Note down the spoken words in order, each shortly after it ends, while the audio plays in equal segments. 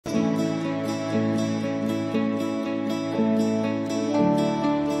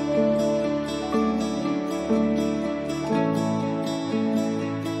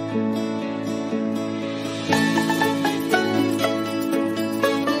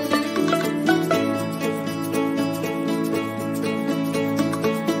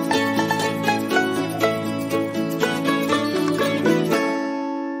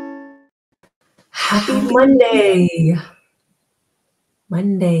Monday.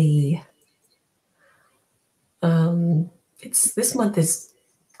 Monday. It's this month is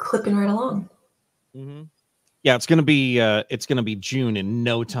clipping right along. Yeah, it's gonna be June in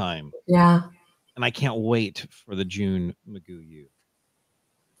no time. Yeah. And I can't wait for the June McGoo U.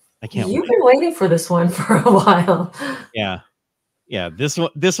 I can't You've wait. been waiting for this one for a while. Yeah. Yeah, this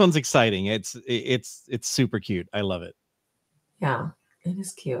one's exciting. It's super cute. I love it. Yeah, it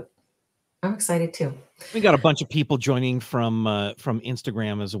is cute. I'm excited too. We got a bunch of people joining from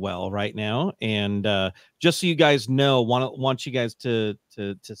Instagram as well right now, and just so you guys know, want you guys to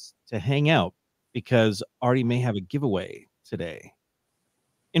hang out because Arty may have a giveaway today.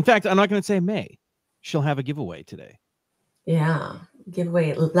 In fact, I'm not going to say may. She'll have a giveaway today. Yeah,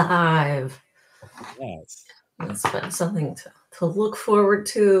 giveaway live. Yes, that's been something to look forward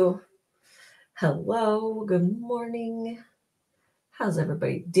to. Hello, good morning. How's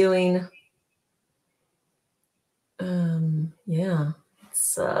everybody doing? Yeah,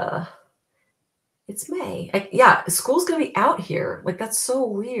 it's May. Yeah, school's gonna be out here. Like, that's so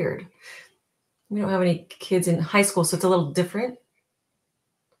weird. We don't have any kids in high school, so it's a little different.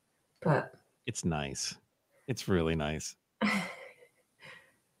 But it's nice. It's really nice.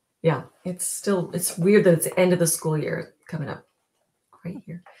 Yeah, it's weird that it's the end of the school year coming up right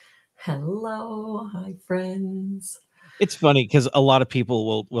here. Hello, hi friends. It's funny because a lot of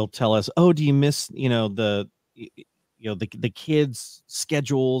people will tell us, "Oh, do you miss the kids'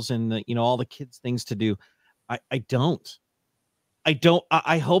 schedules and all the kids' things to do?" I don't.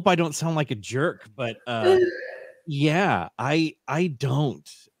 I hope I don't sound like a jerk, but yeah, I don't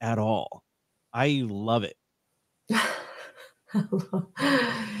at all. I love it.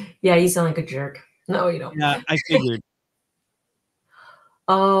 Yeah, you sound like a jerk. No, you don't. Yeah, I figured.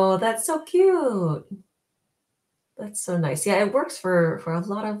 Oh, that's so cute. That's so nice. Yeah, it works for a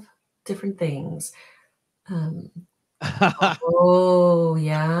lot of different things. Oh,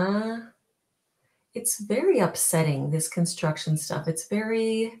 yeah. It's very upsetting, this construction stuff. It's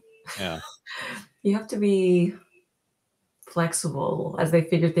very... Yeah. You have to be flexible as they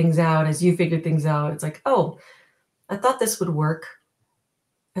figure things out, as you figure things out. It's like, oh, I thought this would work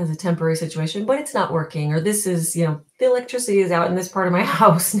as a temporary situation, but it's not working. Or this is, the electricity is out in this part of my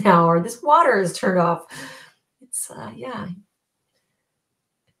house now, or this water is turned off. It's, yeah.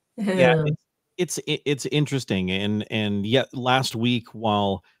 Yeah, it's interesting. And yet last week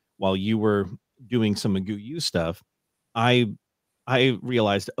while you were doing some McGoo U stuff, I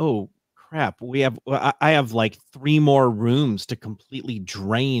realized, oh crap, I have like 3 more rooms to completely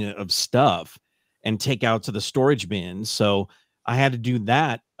drain of stuff and take out to the storage bin. So I had to do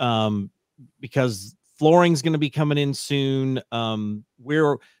that because flooring's going to be coming in soon.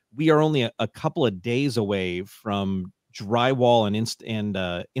 We are only a couple of days away from drywall and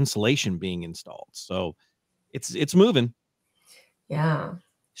insulation being installed. So it's moving. Yeah.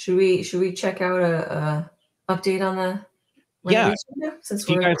 Should we check out a update on the renovation since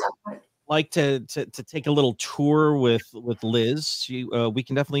we're guys like to take a little tour with Liz? We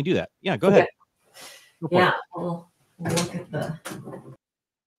can definitely do that. Yeah, go ahead. Yeah, we'll look at the...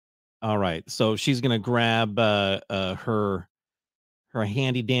 All right, so she's gonna grab her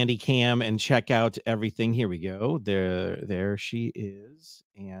handy dandy cam and check out everything. Here we go. There she is,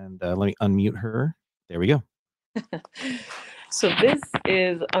 and let me unmute her. There we go. So this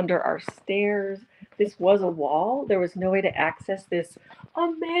is under our stairs. This was a wall. There was no way to access this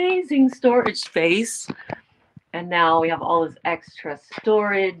amazing storage space. And now we have all this extra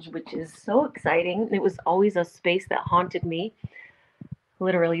storage, which is so exciting. It was always a space that haunted me.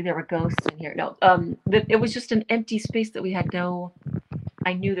 Literally, there were ghosts in here. No, it was just an empty space that we had no...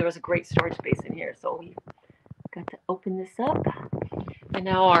 I knew there was a great storage space in here, so we got to open this up. And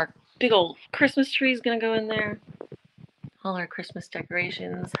now our big old Christmas tree is going to go in there. All our Christmas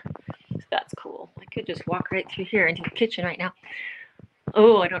decorations. So that's cool. I could just walk right through here into the kitchen right now.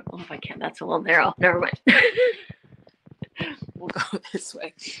 Oh, I don't know if I can. That's a little narrow. Never mind. We'll go this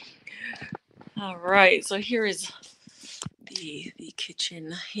way. All right. So here is the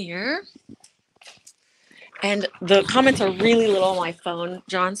kitchen here. And the comments are really little on my phone,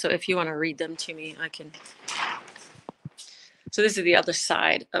 John. So if you want to read them to me, I can. So this is the other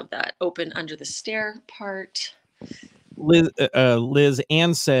side of that open under the stair part. Liz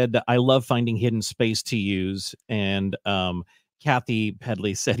Ann said, "I love finding hidden space to use." And Kathy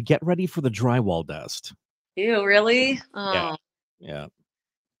Pedley said, "Get ready for the drywall dust." Ew, really? Oh. Yeah.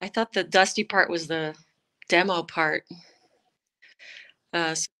 I thought the dusty part was the demo part.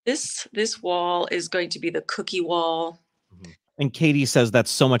 So this wall is going to be the cookie wall. And Katie says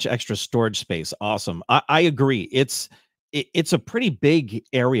that's so much extra storage space. Awesome. I agree. It's it's a pretty big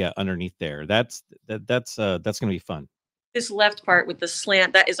area underneath there. That's gonna be fun. This left part with the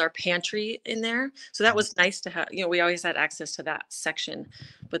slant, that is our pantry in there. So that Mhm. was nice to have. We always had access to that section,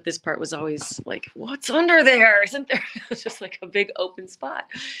 but this part was always like, what's under there? Isn't there? It's just like a big open spot.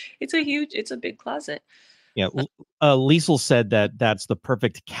 It's a big closet. Yeah, Liesel said that that's the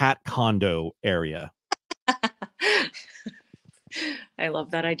perfect cat condo area. I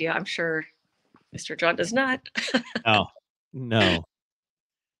love that idea. I'm sure Mr. John does not. Oh, no.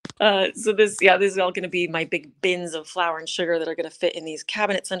 So this is all going to be my big bins of flour and sugar that are going to fit in these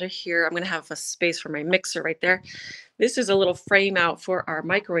cabinets under here. I'm going to have a space for my mixer right there. This is a little frame out for our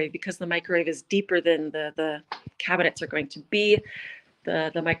microwave because the microwave is deeper than the cabinets are going to be.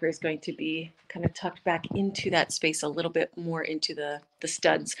 The microwave is going to be kind of tucked back into that space a little bit more into the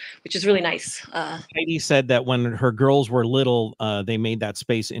studs, which is really nice. Heidi said that when her girls were little, they made that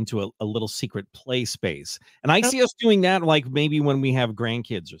space into a little secret play space. And I see us doing that like maybe when we have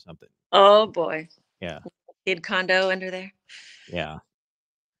grandkids or something. Oh boy, Yeah. kid condo under there. Yeah.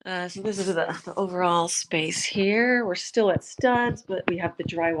 So this is the overall space here. We're still at studs, but we have the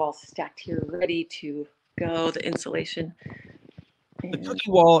drywall stacked here ready to go, the insulation. The And cookie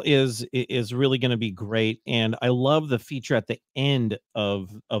wall is really going to be great, and I love the feature at the end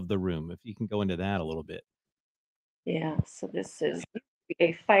of the room. If you can go into that a little bit. yeah, so this is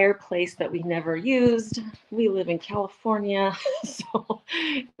a fireplace that we never used. We live in California, so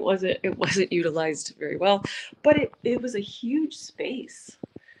it wasn't utilized very well, but it was a huge space.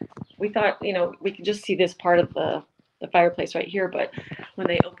 We thought, we could just see this part of the fireplace right here, but when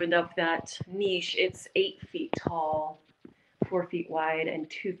they opened up that niche, it's 8 feet tall, 4 feet wide, and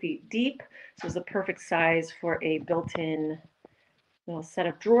 2 feet deep. So it's the perfect size for a built-in set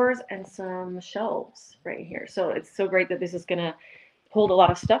of drawers and some shelves right here. So it's so great that this is going to hold a lot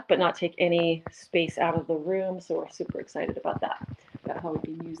of stuff, but not take any space out of the room. So we're super excited about that, about how we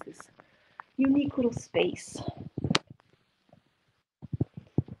can use this unique little space.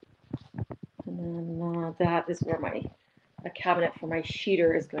 And then that is where a cabinet for my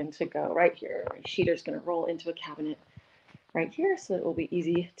sheeter is going to go right here. My sheeter is going to roll into a cabinet right here, so it will be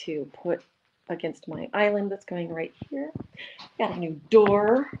easy to put against my island that's going right here. Got a new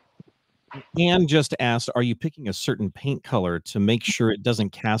door. Anne just asked, "Are you picking a certain paint color to make sure it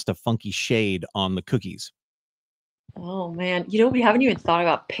doesn't cast a funky shade on the cookies?" Oh man, we haven't even thought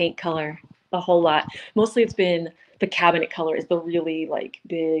about paint color a whole lot. Mostly it's been the cabinet color is the really like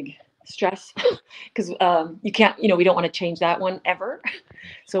big stress because you can't, we don't want to change that one ever.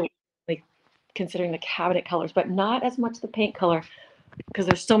 So like considering the cabinet colors, but not as much the paint color because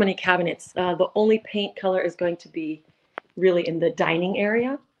there's so many cabinets. The only paint color is going to be really in the dining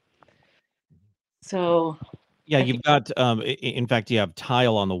area. So Yeah, I you've think got in fact you have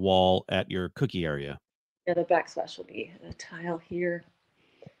tile on the wall at your cookie area. yeah, the backsplash will be a tile here.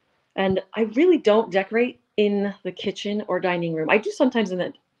 And I really don't decorate in the kitchen or dining room. I do sometimes in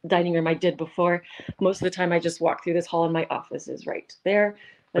the dining room. I did before. Most of the time, I just walk through this hall, and my office is right there.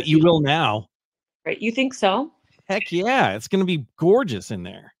 But That's you usually will now. right. You think so? Heck yeah, it's going to be gorgeous in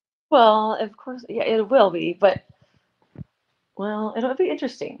there. Well, of course, yeah, it will be. But well, it'll be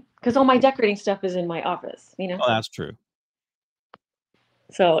interesting because all my decorating stuff is in my office. Oh, that's true.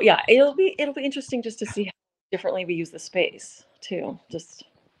 So yeah, it'll be interesting just to see how differently we use the space too. Just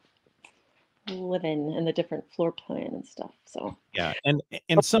living in the different floor plan and stuff. So Yeah, and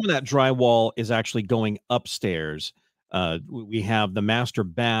some of that drywall is actually going upstairs. We have the master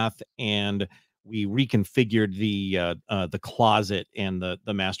bath, and we reconfigured the closet and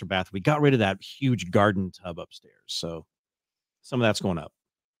the master bath. We got rid of that huge garden tub upstairs, so some of that's going up.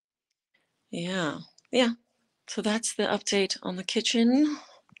 yeah, yeah. So that's the update on the kitchen.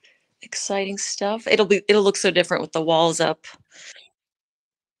 Exciting stuff. It'll look so different with the walls up.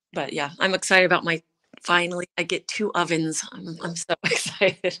 But yeah, I'm excited about my finally I get 2 ovens. I'm so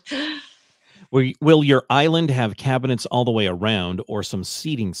excited. Will your island have cabinets all the way around or some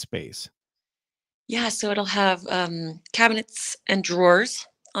seating space? Yeah, so it'll have cabinets and drawers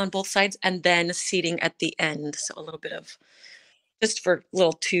on both sides and then seating at the end. So a little bit of just for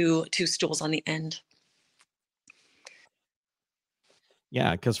little two stools on the end.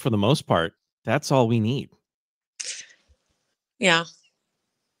 Yeah, because for the most part, that's all we need. Yeah,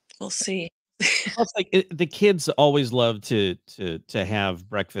 we'll see. Plus, like the kids always love to have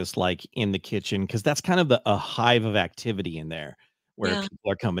breakfast like in the kitchen because that's kind of a hive of activity in there where Yeah.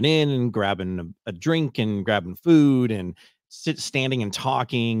 people are coming in and grabbing a drink and grabbing food and standing and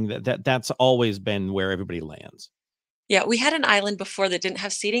talking. That's always been where everybody lands. Yeah, we had an island before that didn't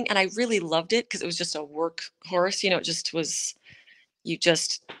have seating and I really loved it because it was just a work horse, it just was you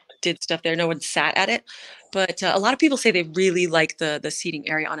just did stuff there. No one sat at it, but a lot of people say they really like the seating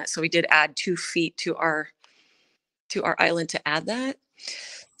area on it. So we did add 2 feet to our island to add that.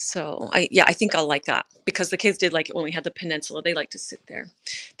 So I think I'll like that because the kids did like it when we had the peninsula. They like to sit there.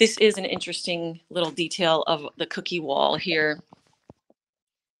 This is an interesting little detail of the cookie wall here.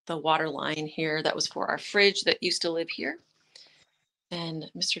 The water line here that was for our fridge that used to live here.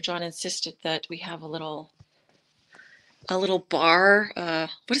 And Mr. John insisted that we have a little bar.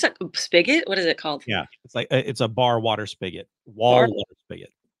 What is that? Spigot? What is it called? Yeah, it's like it's a bar water spigot, Bar. water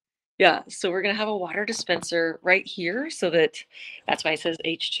spigot. Yeah. So we're gonna have a water dispenser right here, so that's why it says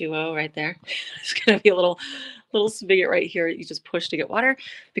H2O right there. It's gonna be a little spigot right here. You just push to get water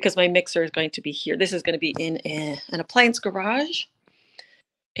because my mixer is going to be here. This is going to be in an appliance garage,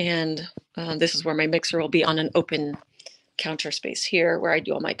 and this is where my mixer will be on an open counter space here, where I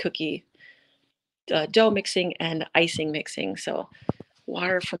do all my cookie dough mixing and icing mixing. So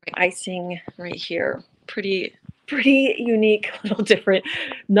water for my icing right here. Pretty unique, a little different.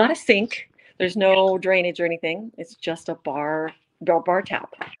 Not a sink. There's no drainage or anything. It's just a bar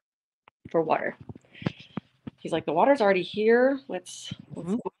tap for water. He's like, the water's already here. Let's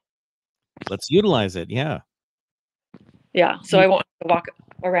utilize it. Yeah. Yeah. So I won't have to walk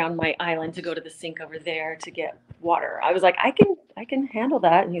around my island to go to the sink over there to get water. I was like, I can handle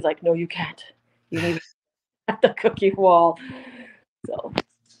that. And he's like, no, you can't. You need at the cookie wall. So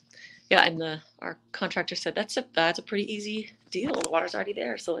yeah, and our contractor said that's a pretty easy deal. The water's already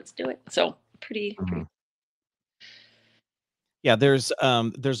there, so let's do it. So pretty. Yeah, there's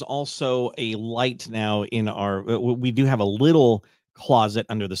also a light now in our. We do have a little closet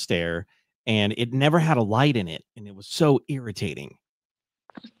under the stair, and it never had a light in it, and it was so irritating.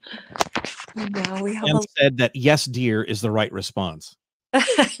 Now we have and said that yes, dear, is the right response.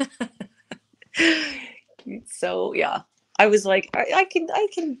 So yeah, I was like, I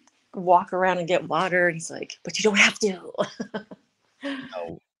can walk around and get water, and he's like, but you don't have to.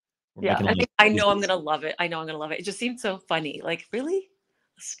 No, yeah, I know I'm gonna love it. I know I'm gonna love it. It just seemed so funny. Like, really,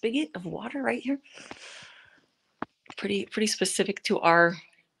 a spigot of water right here? Pretty specific to our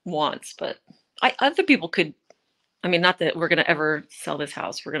wants, but other people could. I mean, not that we're gonna ever sell this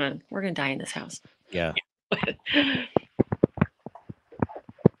house. We're gonna die in this house. Yeah.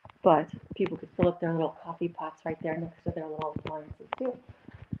 But people could fill up their little coffee pots right there next to their little appliances too.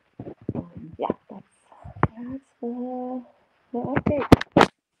 Yeah, that's the update.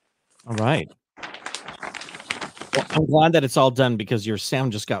 All right. Well, I'm glad that it's all done because your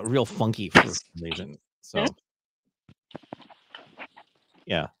sound just got real funky for some reason. So,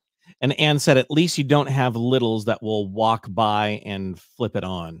 yeah. And Anne said, at least you don't have littles that will walk by and flip it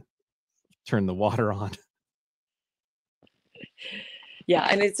on, turn the water on. Yeah,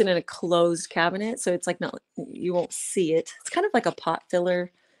 and it's in a closed cabinet, so it's like you won't see it. It's kind of like a pot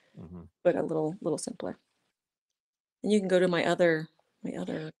filler, but a little simpler. And you can go to my other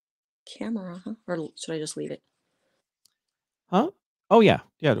camera, huh? Or should I just leave it? Huh? Oh yeah.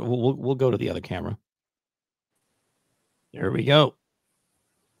 We'll go to the other camera. There we go.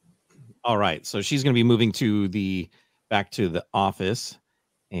 All right, so she's going to be moving back to the office,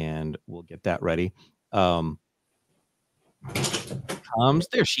 and we'll get that ready. There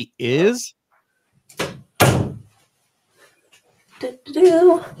she is.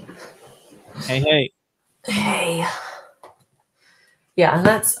 Hey. Yeah, and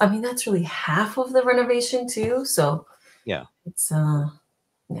that's really half of the renovation too. So yeah, it's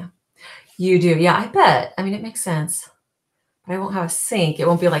yeah, you do. Yeah, I bet. I mean, it makes sense. But I won't have a sink. It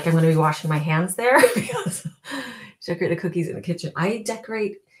won't be like I'm going to be washing my hands there because decorate the cookies in the kitchen. I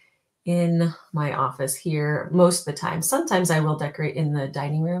decorate in my office here most of the time. Sometimes I will decorate in the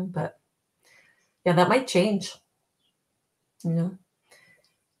dining room, but yeah, that might change. You know,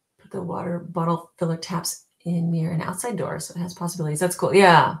 put the water bottle filler taps in near an outside door, so it has possibilities. That's cool.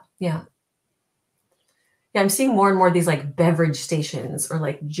 Yeah. I'm seeing more and more of these like beverage stations or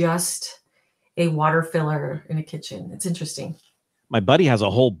like just a water filler in a kitchen. It's interesting. My buddy has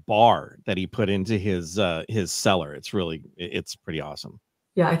a whole bar that he put into his cellar. It's pretty awesome.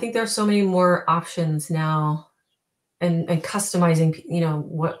 Yeah, I think there's so many more options now, and customizing,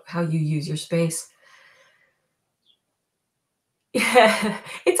 how you use your space. Yeah,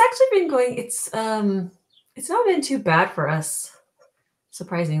 it's actually been going. It's not been too bad for us,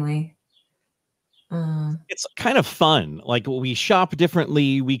 surprisingly. It's kind of fun. Like, we shop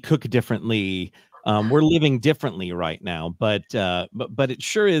differently, we cook differently. We're living differently right now, but it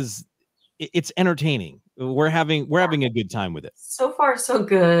sure is. It's entertaining. We're having a good time with it. So far, so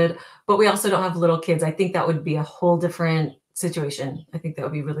good. But we also don't have little kids. I think that would be a whole different situation. I think that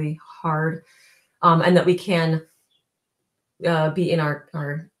would be really hard, and that we can be in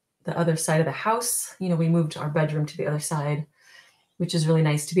our the other side of the house. You know, we moved our bedroom to the other side, which is really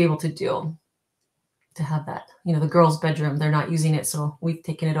nice to be able to do, to have that. You know, the girls' bedroom, they're not using it, so we've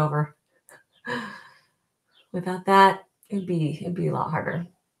taken it over. Without that, it'd be a lot harder.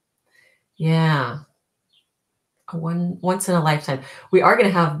 Yeah. Once in a lifetime. We are going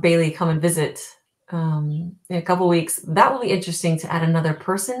to have Bailey come and visit in a couple weeks. That will be interesting to add another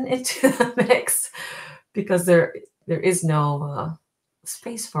person into the mix because there is no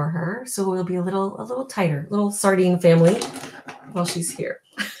space for her. So we'll be a little tighter, little sardine family while she's here.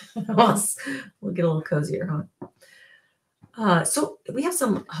 We'll get a little cozier, huh? So we have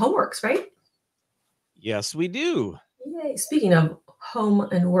some homeworks, right? Yes, we do. Yay. Speaking of home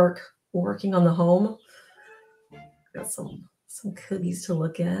and working on the home, got some cookies to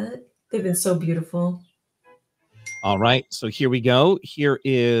look at. They've been so beautiful. All right, so here we go. Here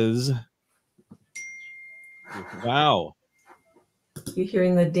is, wow. You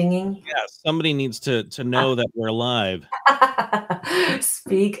hearing the dinging? Yeah, somebody needs to know that we're live.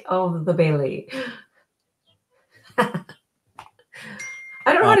 Speak of the Bailey.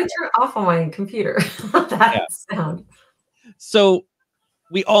 I don't know how to turn it off on my computer. That sound. So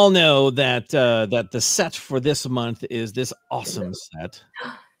we all know that that the set for this month is this awesome set.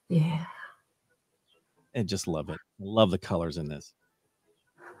 Yeah. I just love it. I love the colors in this.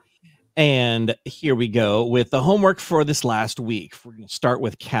 And here we go with the homework for this last week. We're going to start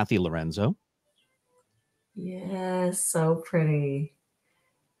with Kathy Lorenzo. Yes, so pretty.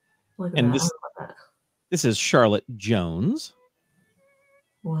 Look at And that. This is Charlotte Jones.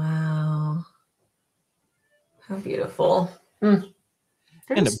 Wow. How beautiful. Mm.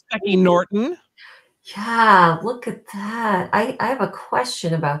 And Becky Norton. Yeah, look at that. I have a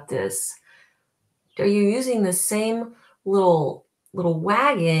question about this. Are you using the same little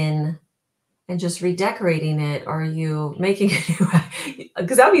wagon and just redecorating it? Or are you making a new wagon?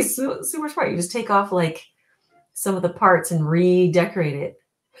 Because that would be super smart. You just take off like some of the parts and redecorate it.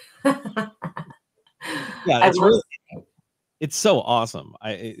 Yeah, it's so awesome.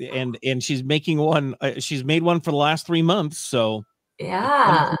 And she's making one. She's made one for the last 3 months. So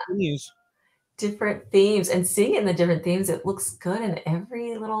yeah, different themes, and seeing it in the different themes, it looks good in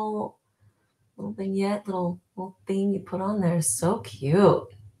every little vignette, little theme you put on there. So cute.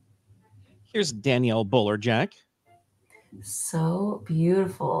 Here's Danielle Bullerjack. So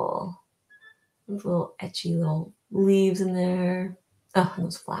beautiful. Those little etchy little leaves in there. Oh,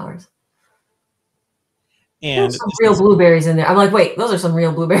 those flowers. And there's some real blueberries in there. I'm like, wait, those are some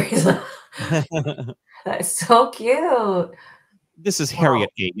real blueberries. That's so cute. This is Harriet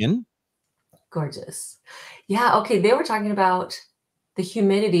Gagan. Gorgeous. Yeah, okay. They were talking about the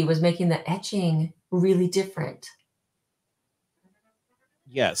humidity was making the etching really different.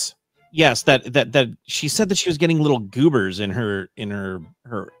 Yes. Yes, that she said that she was getting little goobers in her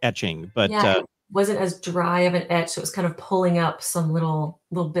etching, but yeah, it wasn't as dry of an etch, so it was kind of pulling up some little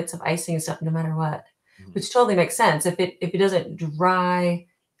bits of icing and stuff no matter what. Which totally makes sense. If it doesn't dry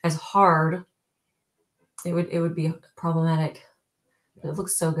as hard, it would be problematic. But it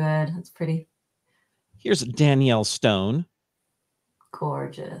looks so good. It's pretty. Here's Danielle Stone.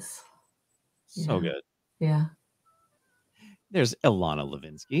 Gorgeous. So good. Yeah. There's Ilana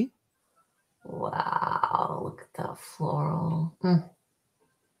Levinsky. Wow, look at that floral.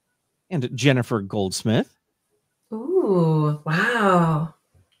 And Jennifer Goldsmith. Ooh, wow.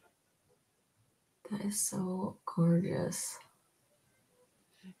 That is so gorgeous.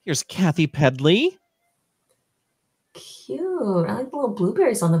 Here's Kathy Pedley. Cute. I like the little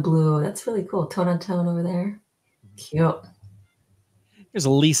blueberries on the blue. That's really cool. Tone on tone over there. Cute. Here's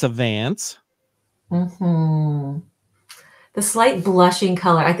Lisa Vance. The slight blushing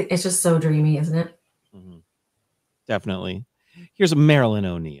color. I think it's just so dreamy, isn't it? Definitely. Here's Marilyn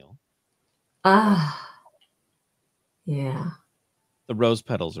O'Neill. Ah. Yeah. The rose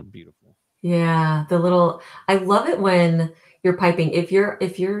petals are beautiful. Yeah, I love it when you're piping. If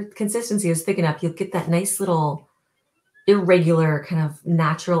your consistency is thick enough, you'll get that nice little irregular kind of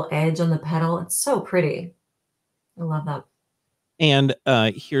natural edge on the petal. It's so pretty. I love that. And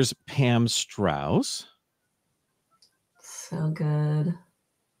here's Pam Strauss. So good.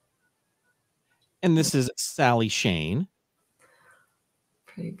 And this is Sally Shane.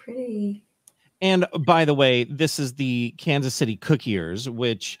 Pretty. And by the way, this is the Kansas City Cookiers,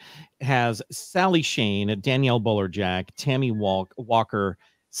 which has Sally Shane, Danielle Bullerjack, Tammy Walker,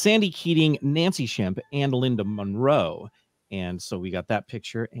 Sandy Keating, Nancy Shemp, and Linda Monroe. And so we got that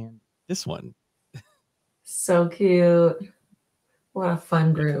picture and this one. So cute. What a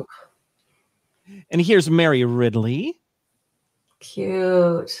fun group. And here's Mary Ridley.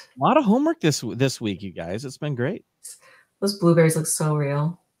 Cute. A lot of homework this week, you guys. It's been great. Those blueberries look so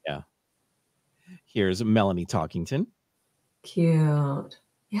real. Yeah. Here's Melanie Talkington. Cute.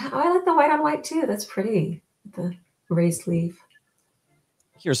 Yeah, oh, I like the white on white too. That's pretty. The raised leaf.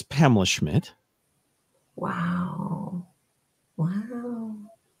 Here's Pamela Schmidt. Wow. Wow.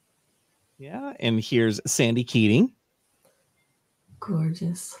 Yeah, and here's Sandy Keating.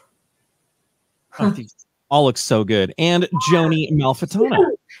 Gorgeous. Oh, these all look so good. And Joni Malfitano.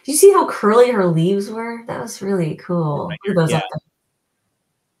 Do you see how curly her leaves were? That was really cool. Right Look at those yeah. up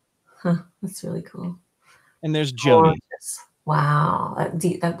there. Huh, that's really cool. And there's Joni. Gorgeous. Wow.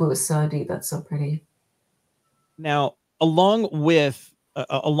 That blue is so deep. That's so pretty. Now, along with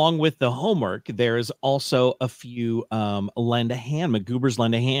the homework, there's also a few lend a hand, McGoober's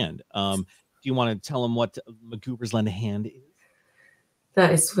lend a hand. Do you want to tell them what McGoober's lend a hand is?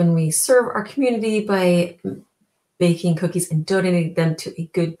 That is when we serve our community by baking cookies and donating them to a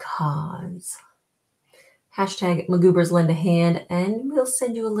good cause. Hashtag McGoober's lend a hand, and we'll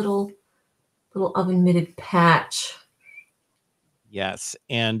send you a little oven mitted patch. Yes,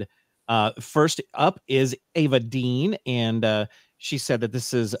 and first up is Ava Dean, and she said that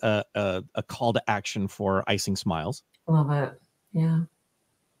this is a call to action for Icing Smiles. Love it. Yeah.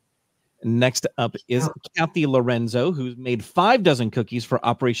 Next up is Kathy Lorenzo, who's made 5 dozen cookies for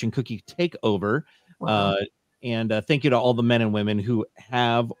Operation Cookie Takeover. Wow. And thank you to all the men and women who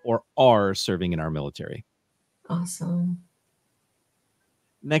have or are serving in our military. Awesome.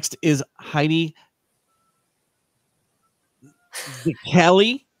 Next is Heidi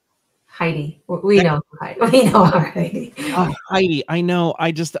Kelly. Heidi. We know Heidi. We know Heidi. Heidi, I know.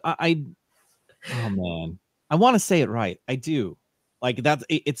 Oh man, I want to say it right. I do. Like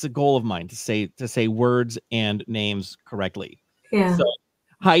it's a goal of mine to say words and names correctly. Yeah. So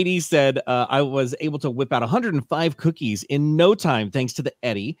Heidi said, I was able to whip out 105 cookies in no time thanks to the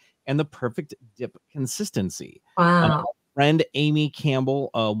Eddie and the perfect dip consistency. Wow. Friend Amy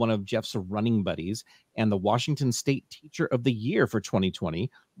Campbell, one of Jeff's running buddies, and the Washington State Teacher of the Year for 2020,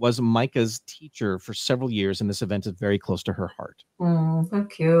 was Micah's teacher for several years, and this event is very close to her heart. How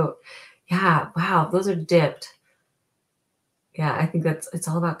cute. Yeah. Wow. Those are dipped. Yeah, I think it's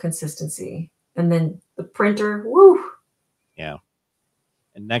all about consistency. And then the printer, woo. Yeah.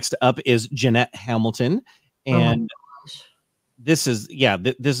 And next up is Jeanette Hamilton. And this is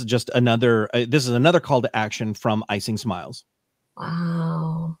just another this is another call to action from Icing Smiles.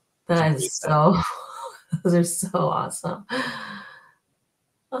 Wow. That is so those are so awesome.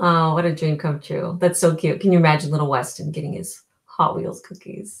 Oh, what a dream come true. That's so cute. Can you imagine little Weston getting his Hot Wheels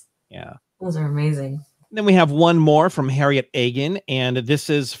cookies? Yeah. Those are amazing. Then we have one more from Harriet Agan, and this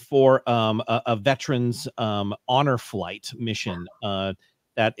is for a veterans honor flight mission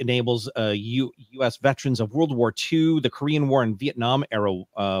that enables U.S. veterans of World War II, the Korean War, and Vietnam era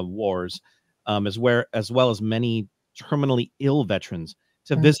wars, as well as many terminally ill veterans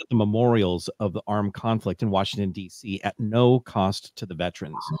to visit the memorials of the armed conflict in Washington, D.C. at no cost to the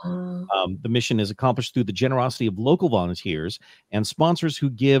veterans. The mission is accomplished through the generosity of local volunteers and sponsors who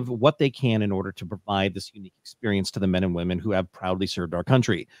give what they can in order to provide this unique experience to the men and women who have proudly served our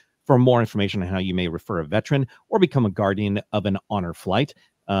country. For more information on how you may refer a veteran or become a guardian of an honor flight,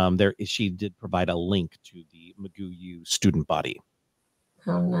 she did provide a link to the McGoo U student body.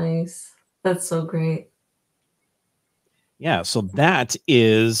 How nice. That's so great. Yeah, so that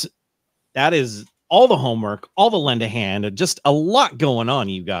is all the homework, all the lend a hand, just a lot going on,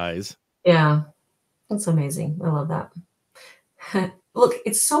 you guys. Yeah, that's amazing. I love that. Look,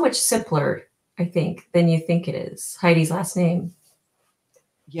 it's so much simpler, I think, than you think it is. Heidi's last name.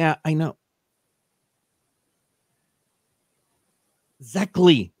 Yeah, I know.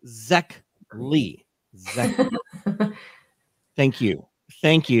 Zekli. Thank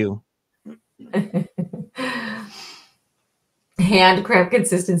you. Hand cramp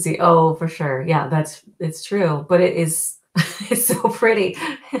consistency. Oh, for sure. Yeah, it's true. But it's so pretty.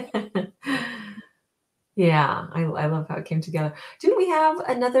 Yeah, I love how it came together. Didn't we have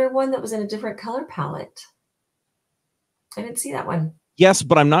another one that was in a different color palette? I didn't see that one. Yes,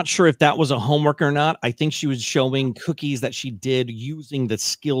 but I'm not sure if that was a homework or not. I think she was showing cookies that she did using the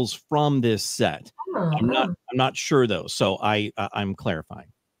skills from this set. I'm not sure though, so I'm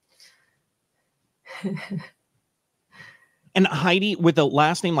clarifying. And Heidi, with a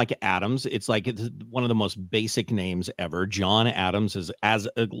last name like Adams, it's one of the most basic names ever. John Adams is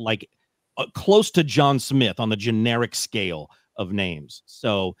close to John Smith on the generic scale of names.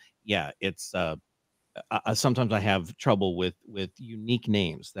 So yeah, it's sometimes I have trouble with unique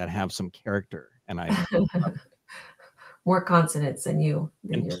names that have some character, and I more consonants than you.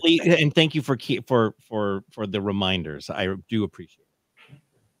 And thank you for the reminders. I do appreciate it.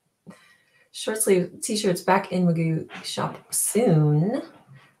 Short sleeve t-shirts back in McGoo shop soon.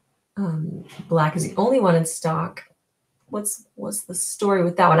 Black is the only one in stock. What's the story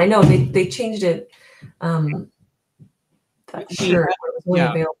with that one? I know they changed it. That shirt was only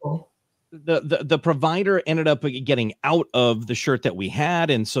available. The provider ended up getting out of the shirt that we had,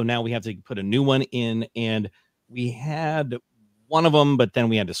 and so now we have to put a new one in, and we had one of them, but then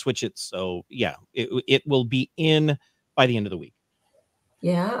we had to switch it. So yeah, it will be in by the end of the week.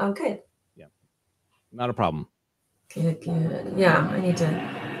 Yeah. Okay. Yeah. Not a problem. Good. Yeah, I need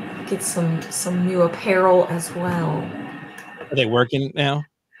to get some new apparel as well. Are they working now?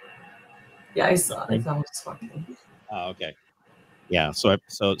 Yeah, I saw just walking. Oh, okay. Yeah. So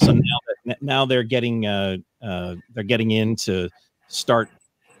now they're getting in to start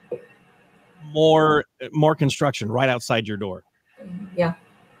more construction right outside your door. Yeah.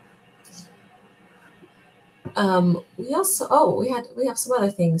 We also we have some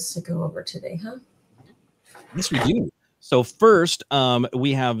other things to go over today, huh? Yes, we do. So first,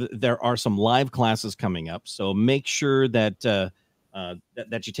 there are some live classes coming up. So make sure that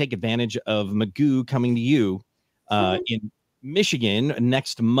that you take advantage of McGoo coming to you in Michigan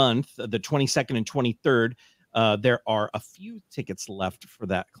next month, the 22nd and 23rd. There are a few tickets left for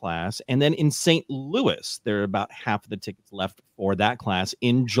that class. And then in St. Louis, there are about half of the tickets left for that class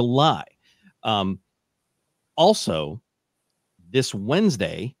in July. Also, this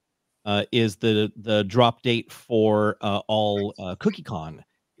Wednesday is the drop date for all CookieCon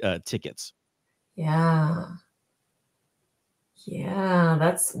tickets. Yeah. Yeah,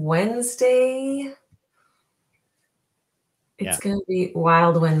 that's Wednesday. It's gonna be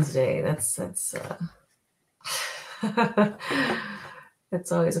Wild Wednesday. That's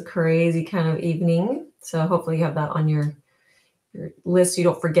that's always a crazy kind of evening. So hopefully you have that on your list. You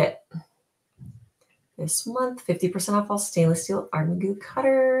don't forget. This month, 50% off all stainless steel Arty McGoo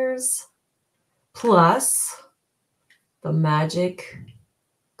cutters, plus the magic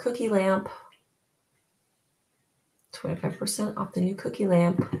cookie lamp. 25% off the new cookie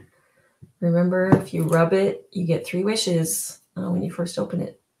lamp. Remember, if you rub it, you get 3 wishes when you first open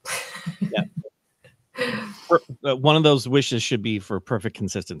it. Yeah. One of those wishes should be for perfect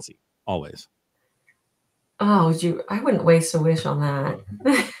consistency, always. Oh, I wouldn't waste a wish on that.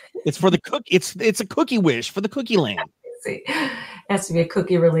 It's for the cook. It's a cookie wish for the cookie lamp. It has to be a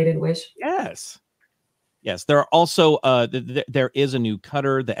cookie related wish. Yes. There are also there is a new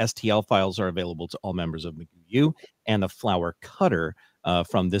cutter. The STL files are available to all members of McGoo, and the flower cutter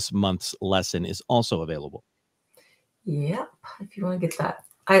from this month's lesson is also available. Yep, if you want to get that.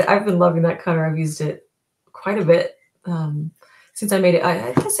 I've been loving that cutter. I've used it quite a bit since I made it.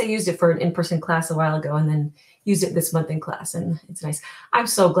 I guess I used it for an in-person class a while ago, and then used it this month in class, and it's nice. I'm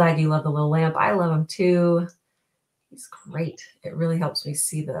so glad you love the little lamp. I love him too. He's great. It really helps me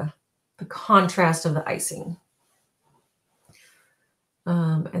see the contrast of the icing.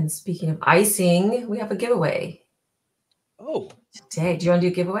 And speaking of icing, we have a giveaway. Oh, today. Do you want to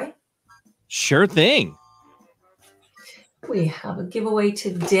do a giveaway? Sure thing. We have a giveaway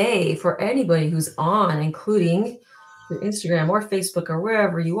today for anybody who's on, including your Instagram or Facebook or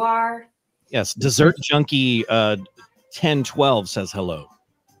wherever you are. Yes, Dessert Junkie 1012 says hello.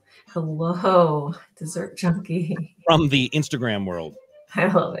 Hello, Dessert Junkie. From the Instagram world. I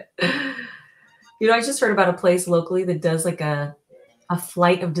love it. You know, I just heard about a place locally that does like a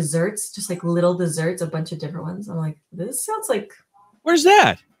flight of desserts, just like little desserts, a bunch of different ones. I'm like, this sounds like... Where's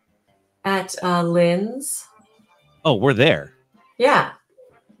that? At Lynn's. Oh, we're there. Yeah.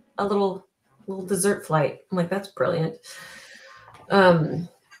 A little dessert flight. I'm like, that's brilliant.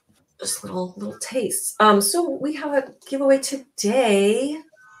 Just little tastes. So we have a giveaway today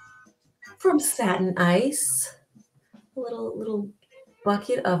from Satin Ice. A little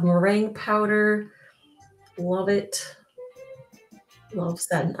bucket of meringue powder. Love it. Love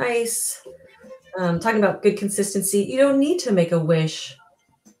Satin Ice. Talking about good consistency. You don't need to make a wish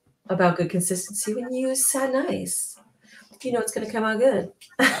about good consistency when you use Satin Ice. You know it's going to come out good.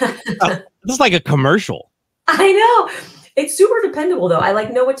 This is like a commercial. I know. It's super dependable though. I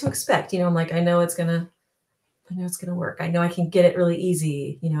know what to expect. You know, I'm like, I know it's gonna work. I know I can get it really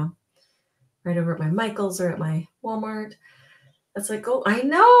easy, you know, right over at my Michael's or at my Walmart. That's like, oh, I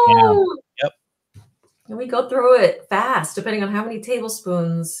know. Yeah. Yep. And we go through it fast, depending on how many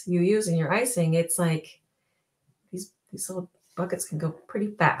tablespoons you use in your icing. It's like these little buckets can go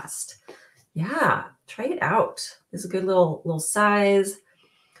pretty fast. Yeah, try it out. It's a good little size.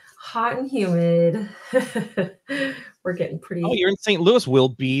 Hot and humid. We're getting pretty. Oh, you're in St. Louis. We'll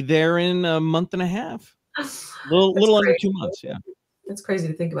be there in a month and a half. Little under 2 months. Yeah. That's crazy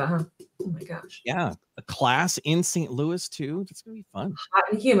to think about, huh? Oh my gosh. Yeah, a class in St. Louis too. That's gonna be fun. Hot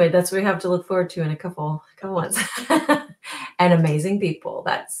and humid. That's what we have to look forward to in a couple months. And amazing people.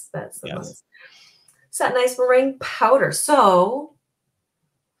 That's the Yes. bonus. Satin Ice meringue powder. So,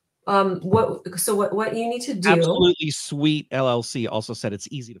 what you need to do? Absolutely Sweet LLC also said it's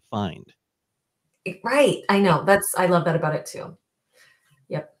easy to find. Right. I know. I love that about it too.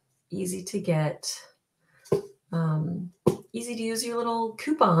 Yep. Easy to get. Easy to use your little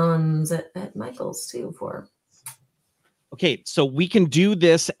coupons at Michael's too for. Okay, so we can do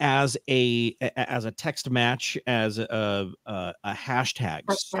this as a text match, as a hashtag.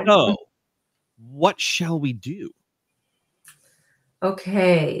 So, what shall we do?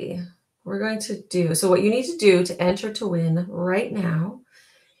 Okay, we're going to do. So what you need to do to enter to win right now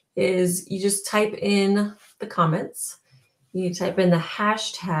is you just type in the comments. You type in the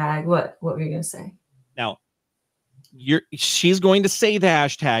hashtag. What were you going to say? Now, she's going to say the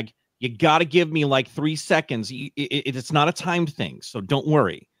hashtag. You got to give me like 3 seconds. It's not a timed thing, so don't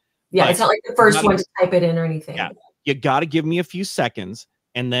worry. Yeah, it's not like the first one to type it in or anything. Yeah, you got to give me a few seconds,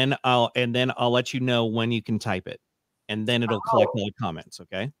 and then I'll let you know when you can type it, and then it'll collect all the comments.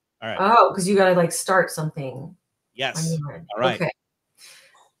 Okay. All right. Oh, because you got to like start something. Yes. All right. Okay.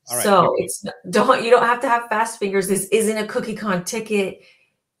 All right. So you don't have to have fast fingers. This isn't a cookie con ticket.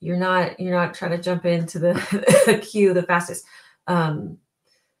 You're not trying to jump into the queue the fastest.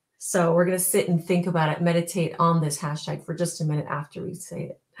 So we're going to sit and think about it, meditate on this hashtag for just a minute after we say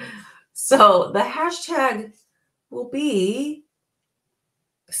it. So the hashtag will be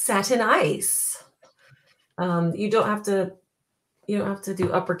Satin Ice. You don't have to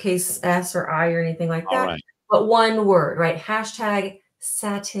do uppercase S or I or anything like that. Right. But one word, right? Hashtag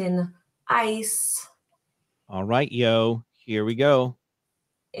Satin Ice. All right, yo. Here we go.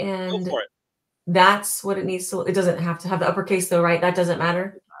 And go for it. That's what it needs to. It doesn't have to have the uppercase though, right? That doesn't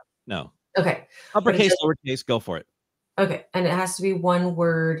matter. No. Okay. Uppercase, lowercase, go for it. Okay. And it has to be one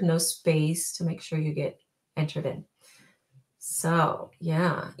word, no space to make sure you get entered in. So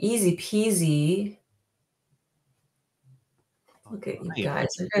yeah, easy peasy. Look at you guys.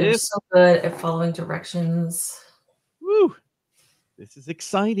 You're so good at following directions. Woo. This is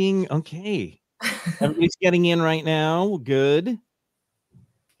exciting. Okay. Everybody's getting in right now. Good.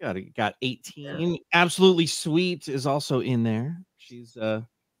 Got 18. Yeah. Absolutely Sweet is also in there. She's in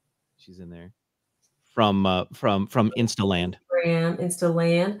there from Instaland.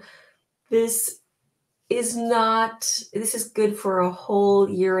 Instaland. This is good for a whole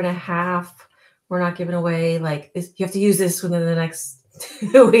year and a half. We're not giving away like this. You have to use this within the next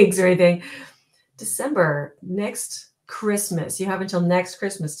 2 weeks or anything. December, next Christmas. You have until next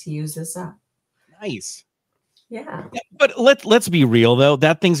Christmas to use this up. Nice. Yeah. But let's be real though.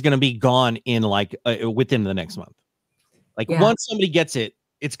 That thing's going to be gone in like within the next month. Like once somebody gets it,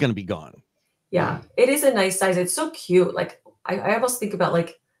 it's going to be gone. Yeah. It is a nice size. It's so cute. Like I almost think about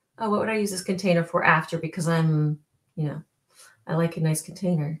like, oh, what would I use this container for after? Because I like a nice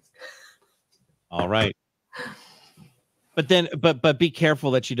container. All right. But then, but be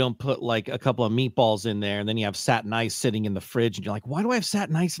careful that you don't put like a couple of meatballs in there, and then you have Satin Ice sitting in the fridge, and you're like, why do I have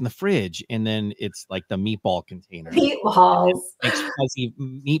Satin Ice in the fridge? And then it's like the meatball container. Meatballs. Makes fuzzy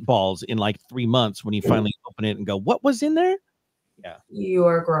meatballs in like 3 months when you finally open it and go, what was in there? Yeah. You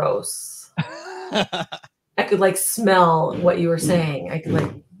are gross. I could like smell what you were saying. I could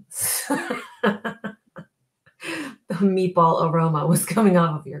like the meatball aroma was coming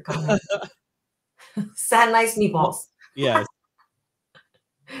off of your comment. Satin Ice meatballs. Yes.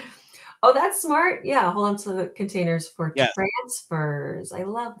 Oh, that's smart. Yeah, hold on to the containers for transfers. I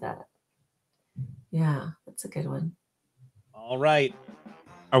love that. Yeah, that's a good one. All right.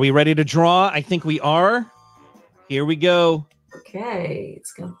 Are we ready to draw? I think we are. Here we go. Okay.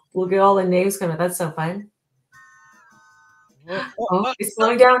 We'll get all the names coming. That's so fun. Oh, it's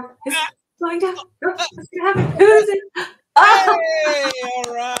slowing down. It's slowing down. What's gonna happen? Who is it? Hey,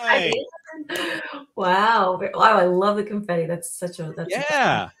 all right. Wow. I love the confetti. That's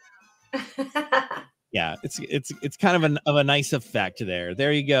yeah. Yeah, it's kind of a nice effect there.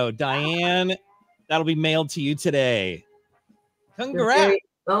 There you go, Diane. That'll be mailed to you today. Congrats.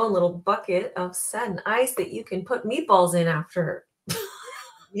 Your little bucket of Satin Ice that you can put meatballs in after.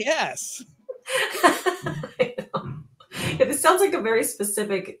 Yes. I know. Yeah, this sounds like a very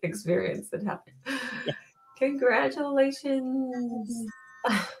specific experience that happened. Yeah. Congratulations.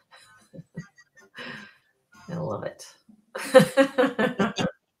 I love it.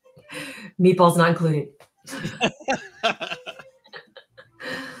 Meatballs not included.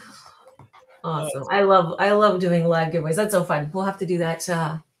 Awesome. I love doing live giveaways. That's so fun. We'll have to do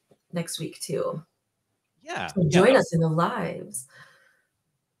that next week too. Yeah. So join us in the lives.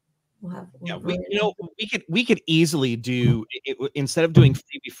 Yeah, we'll we could easily do it, instead of doing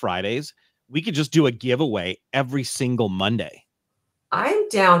freebie Fridays, we could just do a giveaway every single Monday. I'm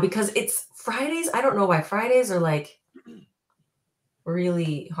down because it's Fridays. I don't know why Fridays are like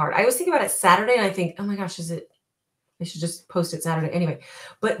really hard. I was thinking about it Saturday and I think, oh my gosh, I should just post it Saturday anyway.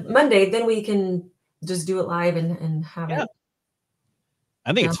 But Monday, then we can just do it live and have Yeah. it.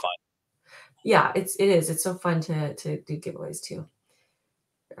 I think Yeah. it's fun. Yeah, it is. It's so fun to do giveaways too.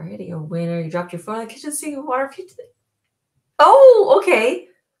 Alrighty, a winner. You dropped your phone in the kitchen sink of water. Oh, okay.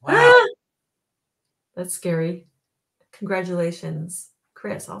 Wow. That's scary. Congratulations,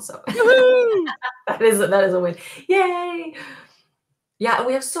 Chris. Also, Woohoo! that is a win. Yay! Yeah, and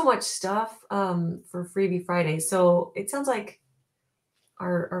we have so much stuff for Freebie Fridays. So it sounds like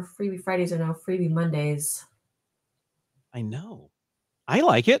our Freebie Fridays are now Freebie Mondays. I know. I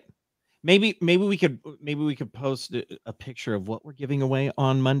like it. Maybe we could post a picture of what we're giving away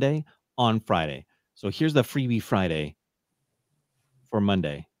on Monday on Friday. So here's the freebie Friday for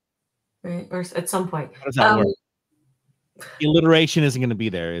Monday. Right, or at some point. How does that work? The alliteration isn't going to be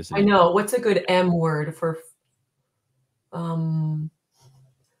there, is it? I know. What's a good M word for?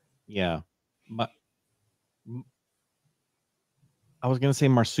 Yeah. I was going to say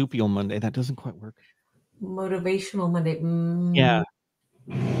marsupial Monday. That doesn't quite work. Motivational Monday. Yeah.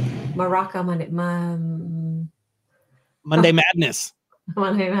 Maraca Monday. Monday Madness.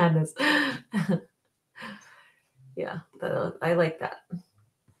 Monday Madness. Yeah, I like that.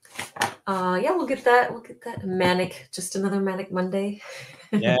 Yeah, we'll get that. We'll get that manic. Just another manic Monday.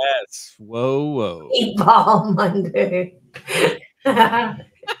 Yes. Whoa. Meatball Monday.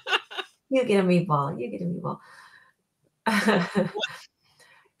 You get a meatball. You get a meatball.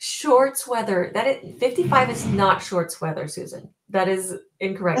 Shorts weather. 55 is not shorts weather, Susan. That is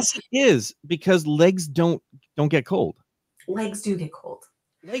incorrect. Yes, it is, because legs don't get cold. Legs do get cold.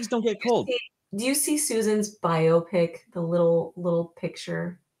 Legs don't get cold. Do you see Susan's biopic, the little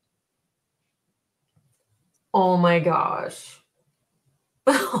picture? Oh my gosh.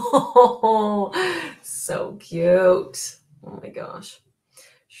 Oh, so cute. Oh my gosh.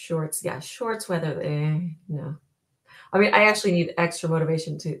 Shorts. Yeah, shorts weather. No. I mean, I actually need extra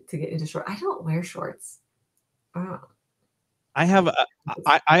motivation to get into shorts. I don't wear shorts. I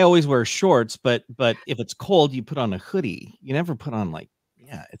always wear shorts, but if it's cold, you put on a hoodie. You never put on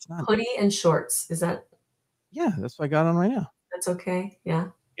it's not hoodie and shorts. Is that? Yeah, that's what I got on right now. That's okay. Yeah.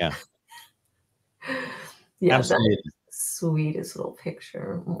 Yeah. Yeah. Absolutely. That is the sweetest little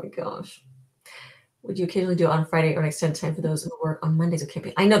picture. Oh my gosh. Would you occasionally do it on Friday or extend time for those who work on Mondays or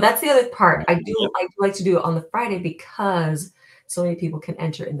camping? I know that's the other part. I do like to do it on the Friday because so many people can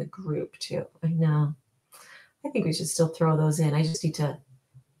enter in the group too. I know. I think we should still throw those in. I just need to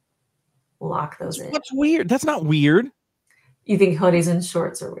lock those in. What's weird? That's not weird. You think hoodies and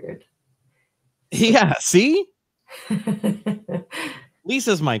shorts are weird? Yeah, see?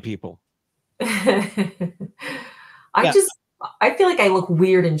 Lisa's my people. I feel like I look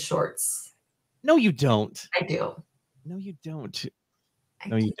weird in shorts. No, you don't. I do. No, you don't.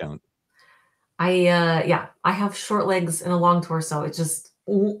 No, you don't. I have short legs and a long torso.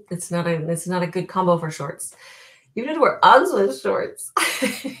 It's not a good combo for shorts. You need to wear Uggs with shorts.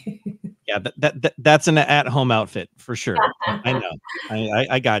 Yeah, that's an at-home outfit for sure. I know.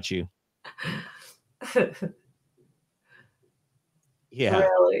 I got you. Yeah.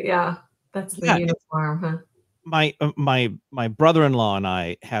 Really? Yeah. That's the uniform, huh? My brother-in-law and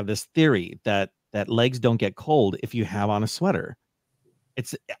I have this theory that legs don't get cold if you have on a sweater.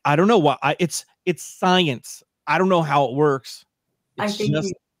 I don't know why. It's science. I don't know how it works. I think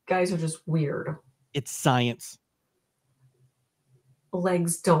you guys are just weird. It's science.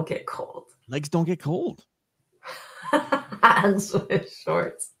 Legs don't get cold. Legs don't get cold. Hands with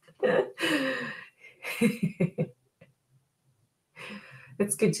shorts.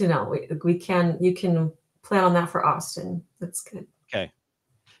 It's good to know. You can plan on that for Austin. That's good. Okay.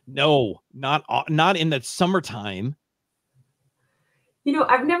 No, not in the summertime. You know,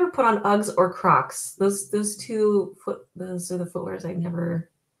 I've never put on Uggs or Crocs. Those are the footwears I've never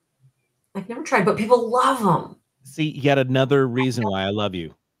tried, but people love them. See, yet another reason why I love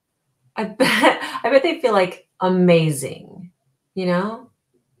you. I bet they feel like amazing, you know?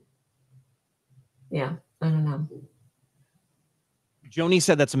 Yeah, I don't know. Joni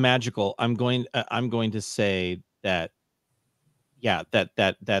said that's magical. I'm going to say that, yeah,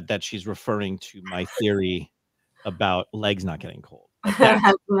 that she's referring to my theory about legs not getting cold.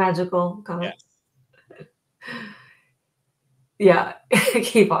 That's magical. Yes. Yeah,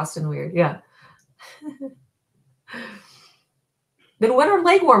 keep Austin weird. Yeah. Then what are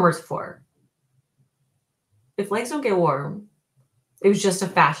leg warmers for? If legs don't get warm, It was just a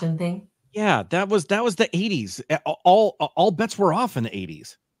fashion thing. Yeah, that was the 80s. All bets were off in the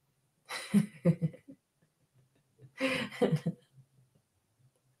 80s.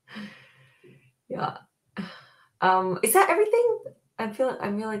 Yeah. Is that everything? I feel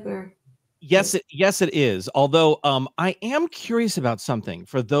like we're Yes, it is. Although I am curious about something.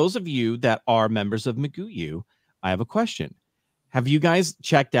 For those of you that are members of McGoo, I have a question. Have you guys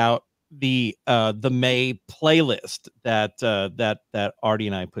checked out the May playlist that Artie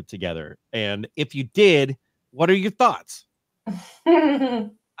and I put together? And if you did, what are your thoughts?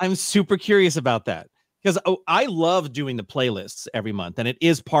 I'm super curious about that because I love doing the playlists every month, and it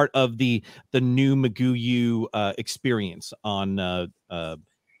is part of the new McGoo experience on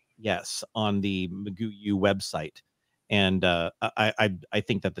yes, on the McGoo website. And I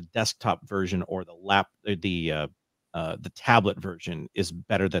think that the desktop version or the tablet version is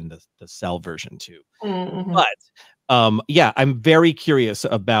better than the cell version too. Mhm. But yeah, I'm very curious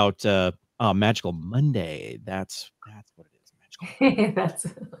about Magical Monday. That's what it is. Magical That's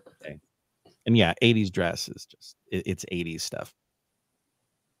Monday. And yeah, 80s dress is just it's 80s stuff.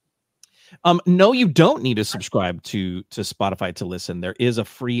 No, you don't need to subscribe to Spotify to listen. There is a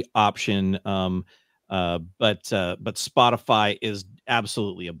free option, but Spotify is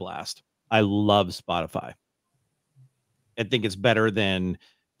absolutely a blast. I love Spotify. I think it's better than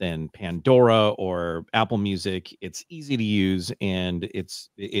Pandora or Apple Music. It's easy to use, and it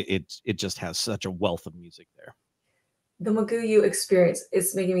just has such a wealth of music there. the McGoo experience.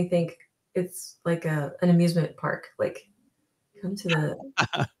 It's making me think it's like an amusement park. Like, come to the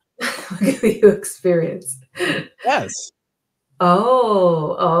McGoo experience. Yes.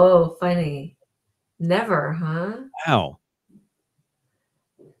 Oh, funny. Never, huh? Wow.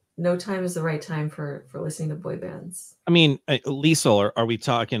 No time is the right time for listening to boy bands. I mean, Lisa, are we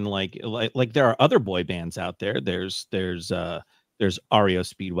talking like there are other boy bands out there? There's REO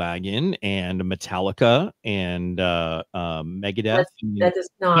Speedwagon and Metallica and Megadeth. That does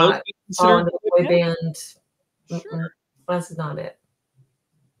Those not be fall considered into the boy boy bands? band. Sure, That's not it.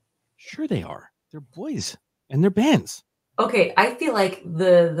 sure they are. They're boys and they're bands. Okay, I feel like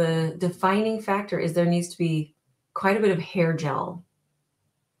the defining factor is there needs to be quite a bit of hair gel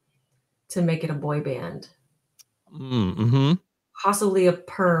to make it a boy band. Mm-hmm. Possibly a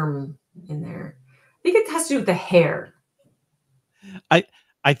perm in there. I think it has to do with the hair. I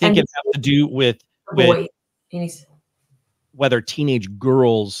think And it has to do with the boy. And he's whether teenage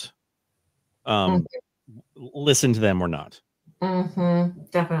girls Mhm. listen to them or not.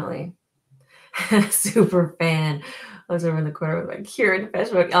 Definitely. Super fan. I was over in the corner with my Kieran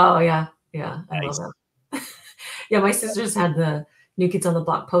Feshbook. Oh yeah. Yeah. I Nice. love that. Yeah, my sisters had the New Kids on the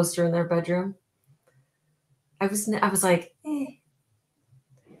Block poster in their bedroom. I was like,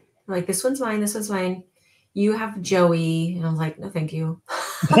 like this one's mine, this one's mine. You have Joey. And I was like, no, thank you.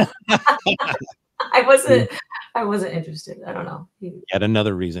 I wasn't interested. I don't know. Yet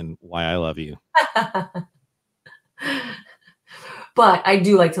another reason why I love you. But I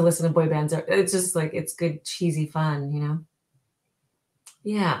do like to listen to boy bands. It's just like it's good, cheesy fun, you know?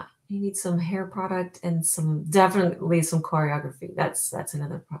 Yeah. You need some hair product and definitely some choreography. That's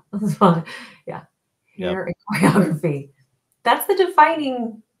another problem. Yeah. Hair and choreography. That's the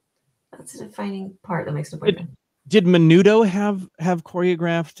defining part that makes a boy band. Did Menudo have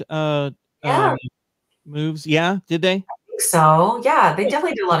choreographed Yeah. moves? Yeah, did they? I think so. Yeah, they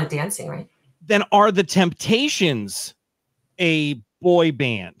definitely did a lot of dancing, right? Then are the Temptations a boy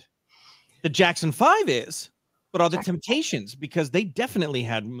band? The Jackson 5 is, but are the Temptations, because they definitely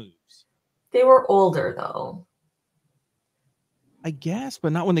had moves. They were older though. I guess,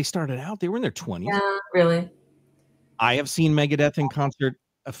 but not when they started out. They were in their 20s. Yeah, really. I have seen Megadeth in concert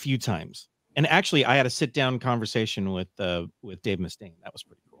a few times. And actually, I had a sit-down conversation with Dave Mustaine. That was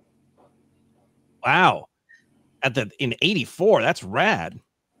pretty cool. Wow. In 84, that's rad.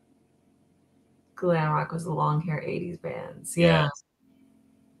 Glam rock was the long hair 80s bands. Yeah. Yes.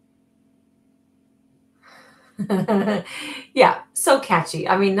 Yeah, so catchy.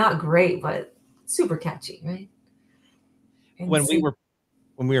 I mean, not great, but super catchy, right? When we were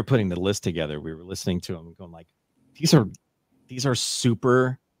putting the list together, we were listening to them and going like, these are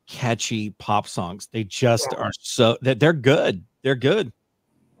super catchy pop songs. They just are so that they're good. They're good.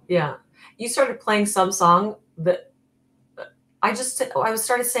 Yeah. You started playing some song that I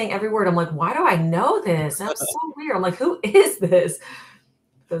started saying every word. I'm like, why do I know this? That's so weird. I'm like, who is this?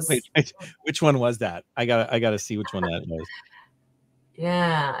 Wait, which one was that? I gotta see which one that was.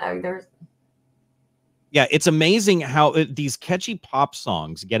 Yeah, yeah, it's amazing how these catchy pop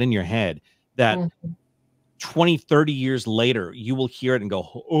songs get in your head that 20, 30 years later, you will hear it and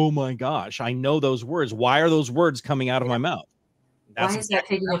go, oh my gosh, I know those words. Why are those words coming out of my mouth? Why That's is that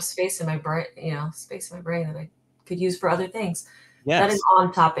exactly taking up right. space in my brain, space in my brain that I could use for other things? That is Yes.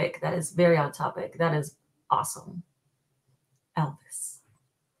 on topic. That is very on topic. That is awesome. Elvis.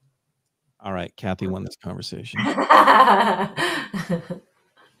 All right. Kathy won this conversation. Yeah,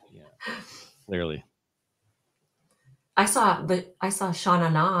 clearly. I saw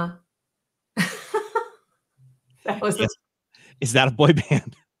Shauna Na. That was Yes. Is that a boy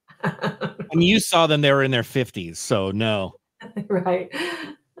band? When you saw them, they were in their 50s. So no. right.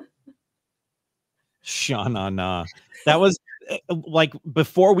 Shana Na. That was like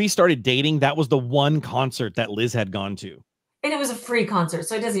before we started dating, that was the one concert that Liz had gone to. And it was a free concert,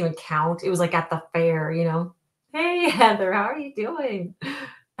 so it doesn't even count. It was like at the fair, Hey, Heather, how are you doing?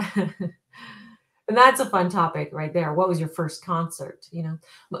 And that's a fun topic right there. What was your first concert?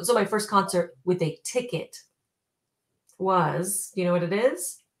 So my first concert with a ticket was, you know what it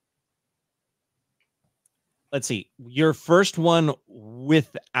is? Let's see. Your first one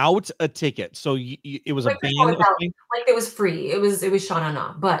without a ticket. So it was a My first one band that was without, playing? like it was free. It was Shauna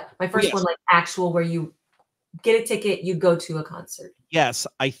Na. But my Oh, first one, yes. like actual, where you get a ticket, you go to a concert. Yes,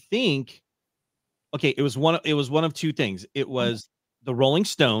 I think. Okay, it was one of two things. It was the Rolling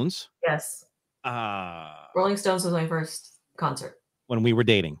Stones. Yes. Uh Rolling Stones was my first concert. when we were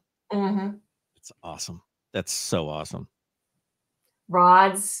dating. Mm-hmm. It's awesome. That's so awesome.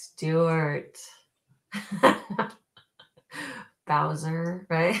 Rod Stewart. Bowser,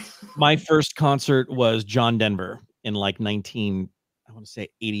 right? My first concert was John Denver in like 19, I want to say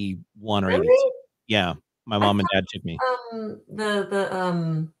 81 or 82. Really? Yeah, my I mom and thought dad took me.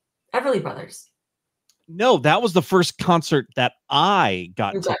 the Everly Brothers. No, that was the first concert that I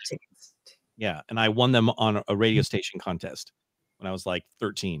got You got tickets. tickets. Yeah, and I won them on a radio station contest when I was like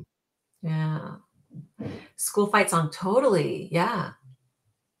 13. Yeah. School Fight Song, totally. Yeah.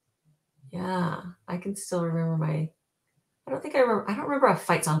 Yeah. I can still remember I don't remember a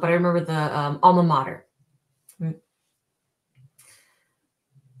fight song, but I remember the alma mater. We're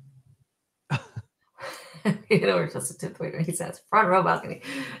just a 10th waiter. He says, front row balcony.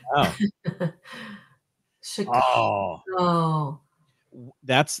 Oh. Chicago. Oh.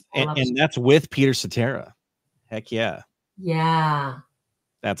 That's with Peter Cetera. Heck yeah. Yeah.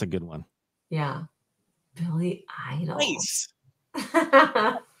 That's a good one. Yeah. Billy Idol. Nice.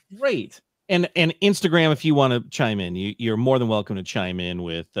 Great. And Instagram, if you want to chime in, you're more than welcome to chime in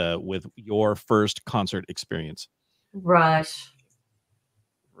with your first concert experience. Rush.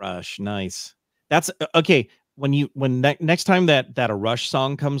 Nice. That's okay. When next time that a Rush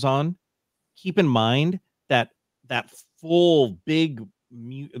song comes on, keep in mind that full big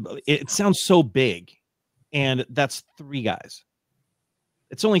it sounds so big, and that's 3 guys.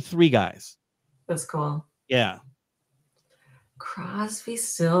 It's only 3 guys. That's cool. Yeah. Crosby,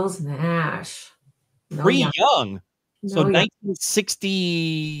 Stills, Nash. Pretty young. So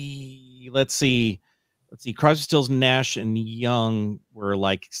 1960. let's see. Crosby, Stills, Nash, and Young were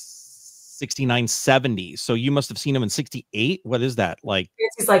like 69, 70. So you must have seen them in 68. What is that like?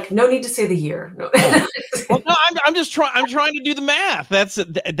 He's like, no need to say the year. No. Oh. Well, no, I'm just trying. I'm trying to do the math.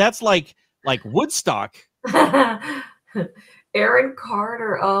 That's like Woodstock. Aaron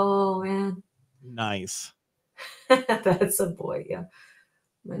Carter. Oh man. Nice. That's a boy. Yeah.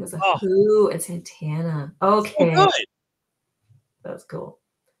 Mine was Who and Santana. Okay. So good. That's cool.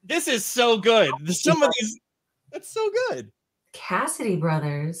 This is so good. Some of these. That's so good. Cassidy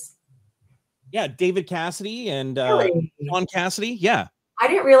brothers. Yeah, David Cassidy and Really? Sean Cassidy. Yeah. I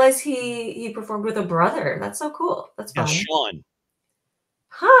didn't realize he performed with a brother. That's so cool. That's fun. Yeah, Sean.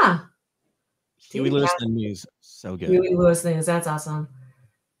 Huh. Huey Lewis and the News. So good. Huey Lewis and the News. That's awesome.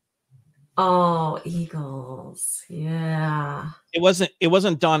 Oh, Eagles. Yeah. It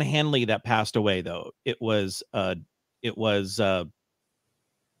wasn't Don Henley that passed away though. It was oh my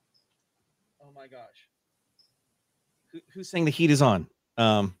gosh. Who sang The Heat Is On?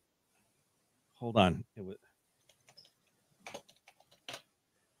 Hold on. It was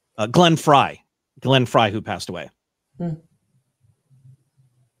Glenn Fry. Glenn Fry, who passed away.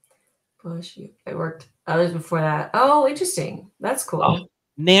 Bush. I worked others before that. Oh, interesting. That's cool. Oh,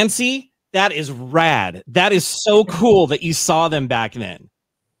 Nancy, that is rad. That is so cool that you saw them back then.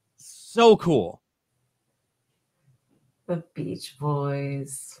 So cool. The Beach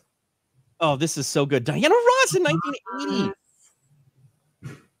Boys. Oh, this is so good. Diana Ross in 1980.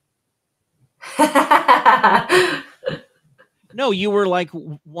 No, you were like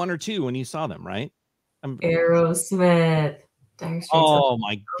 1 or 2 when you saw them, right? Aerosmith. Dire Straits. Oh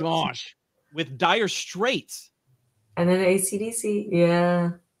my gosh. With Dire Straits. And then AC/DC.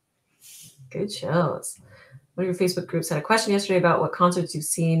 Yeah. Good shows. One of your Facebook groups had a question yesterday about what concerts you've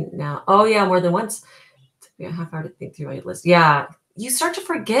seen now. Oh, yeah, more than once. It took me a half hour to think through my list. Yeah. you start to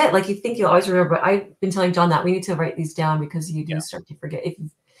forget. Like you think you'll always remember, but I've been telling John that we need to write these down because you do start to forget. If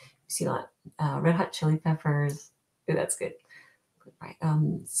you've seen a lot, Red Hot Chili Peppers, ooh, that's good. Right,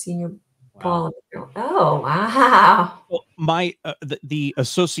 Senior Ball of Girl. Oh wow! Well, my the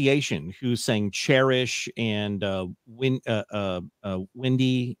association who sang "Cherish" and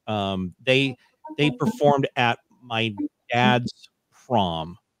 "Windy," they performed at my dad's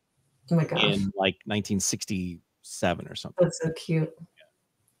prom Oh my gosh, in like 1967 or something. that's so cute.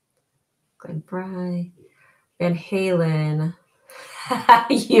 Glenn Fry, Van Halen.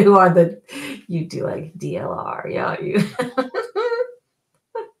 You do like DLR, yeah. You.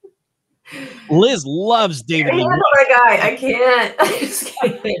 Liz loves David Lee. My guy, I can't. I just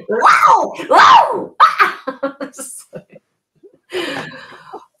can't. Wow! Wow!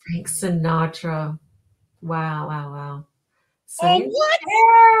 Frank Sinatra. Wow! Wow! Wow! Oh, what?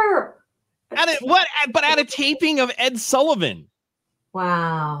 What? But at a taping of Ed Sullivan.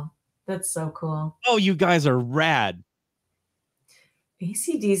 Wow, that's so cool. Oh, you guys are rad.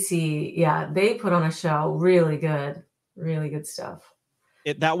 AC/DC, yeah, they put on a show. Really good stuff.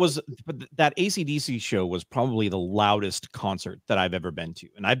 That AC/DC show was probably the loudest concert that I've ever been to,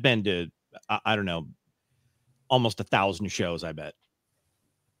 and I've been to I don't know, almost 1,000 shows. I bet.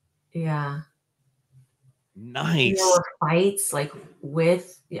 Yeah. Nice. There were fights like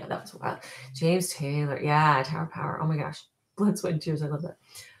with that was wild. James Taylor, yeah, Tower of Power. Oh my gosh, Blood, Sweat, and Tears. I love that.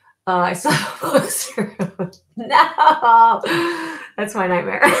 I saw a poster. No, that's my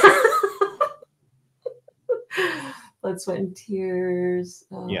nightmare. Blood, Sweat, and Tears.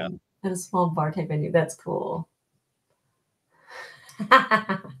 Yeah. At a small bar type venue. That's cool.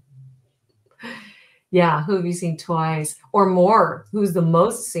 Yeah, who have you seen twice or more? Who's the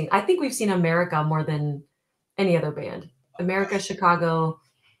most seen? I think we've seen America more than any other band. America, Chicago.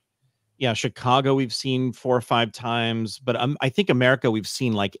 Yeah, Chicago we've seen 4 or 5 times, but I think America we've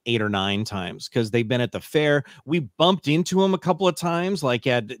seen like 8 or 9 times because they've been at the fair. We bumped into them a couple of times, like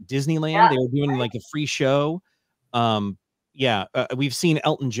at Disneyland. Yeah, they were doing like a free show. We've seen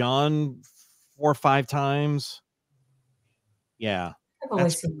Elton John 4 or 5 times. Yeah, I've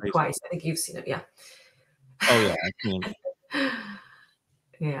only seen him twice. I think you've seen it. Yeah. Oh yeah, I've seen him.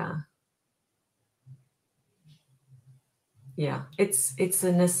 Yeah. Yeah, it's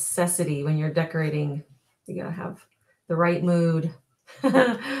a necessity when you're decorating. You gotta have the right mood.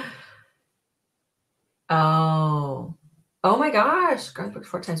 Oh my gosh, Garth Brooks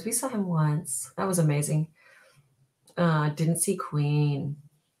 4 times. We saw him once. That was amazing. Didn't see Queen.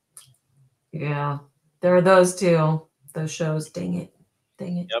 Yeah, there are those two. Those shows. Dang it.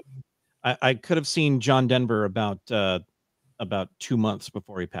 Yep. I could have seen John Denver about 2 months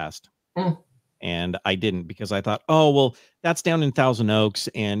before he passed. And I didn't because I thought, oh, well, that's down in Thousand Oaks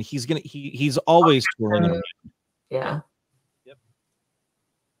and he's always touring around. Yeah. Yep.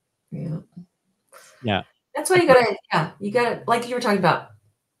 Yeah. Yeah. That's why you gotta, like you were talking about,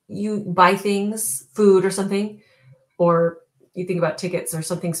 you buy things, food or something, or you think about tickets or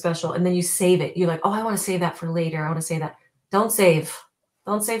something special, and then you save it. You're like, oh, I want to save that for later. I want to save that. Don't save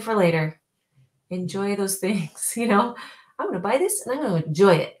for later. Enjoy those things. I'm going to buy this and I'm going to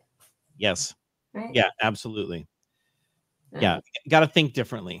enjoy it. Yes. Right? Yeah, absolutely. Yeah. Got to think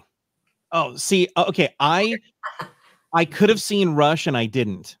differently. Oh, see, okay. I could have seen Rush and I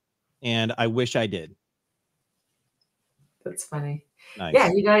didn't. And I wish I did. That's funny. Nice.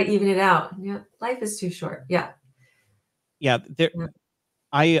 Yeah, you got to even it out. Yeah, life is too short. Yeah. Yeah,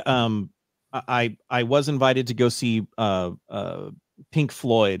 I was invited to go see Pink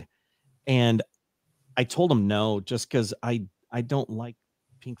Floyd, and I told him no just because I don't like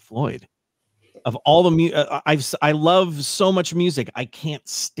Pink Floyd. Of all the I love so much music, I can't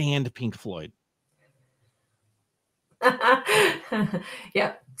stand Pink Floyd.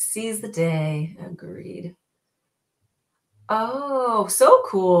 Yep, seize the day. Agreed. Oh, so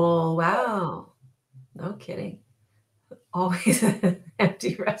cool! Wow, no kidding. Always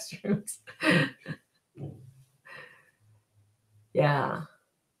empty restrooms. Yeah.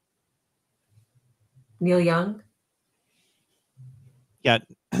 Neil Young. Yeah,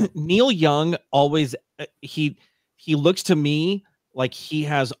 Neil Young always he looks to me like he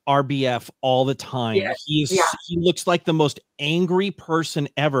has RBF all the time. Yeah. He looks like the most angry person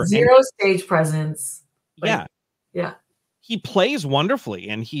ever. Zero stage presence. Yeah. Yeah. He plays wonderfully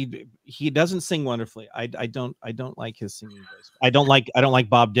and he doesn't sing wonderfully. I don't like his singing voice. I don't like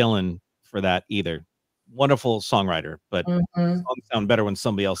Bob Dylan for that either. Wonderful songwriter, but songs sound better when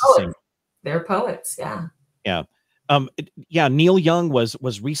somebody else is singing. They're poets, yeah. Yeah. Neil Young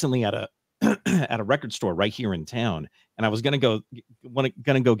was recently at a at a record store right here in town, and I was gonna go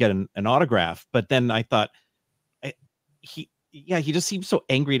get an autograph, but then I thought yeah, he just seems so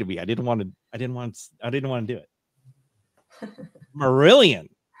angry to me. I didn't want to do it. Marillion.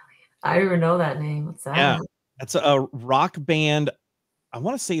 I don't even know that name. What's that? Yeah. That's a rock band. I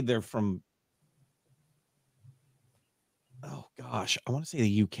want to say they're from, oh gosh, I want to say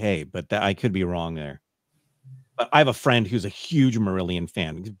the UK, but I could be wrong there. But I have a friend who's a huge Marillion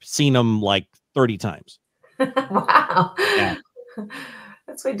fan. Seen him like 30 times. Wow. Yeah.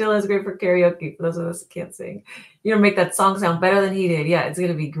 That's why Dylan's great for karaoke. For those of us who can't sing, you're gonna make that song sound better than he did. Yeah, it's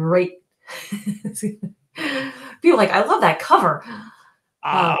gonna be great. People like, I love that cover.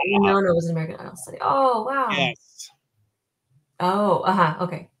 Winona was an American Idol study. Oh wow. Yes. Oh,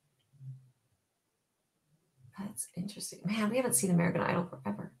 okay. That's interesting. Man, we haven't seen American Idol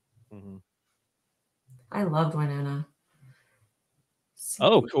forever. Mm-hmm. I loved Winona.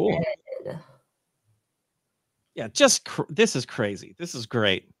 Oh, cool. Yeah, this is crazy. This is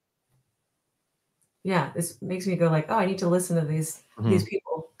great. Yeah, this makes me go like, oh, I need to listen to these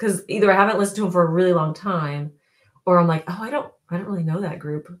people, because either I haven't listened to them for a really long time, or I'm like, oh, I don't really know that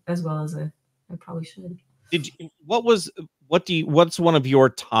group as well as I probably should. What's one of your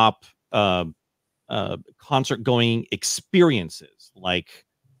top concert going experiences, like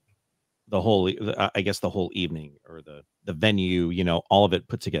the whole evening, or the venue, you know, all of it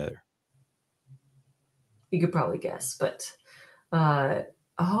put together? You could probably guess, but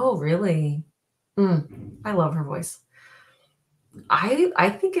oh really? I love her voice. I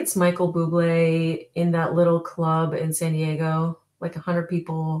think it's Michael Bublé in that little club in San Diego, like 100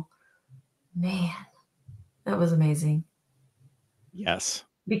 people. Man, that was amazing. Yes.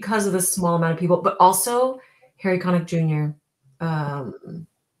 Because of the small amount of people, but also Harry Connick Jr.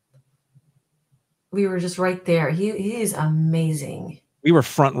 We were just right there. He is amazing. We were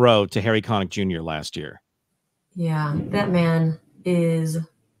front row to Harry Connick Jr. last year. Yeah, that man is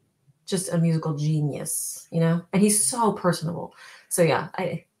just a musical genius, you know, and he's so personable. So yeah,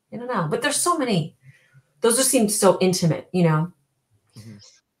 I don't know, but there's so many. Those just seem so intimate, you know.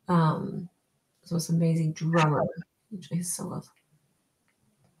 So it's amazing drummer, which I so love.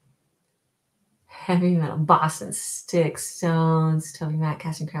 Heavy metal, Boston, Styx, Stones, Toby Mac,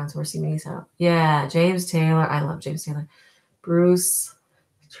 Casting Crowns, Horsey Mesa. Yeah, James Taylor. I love James Taylor. Bruce,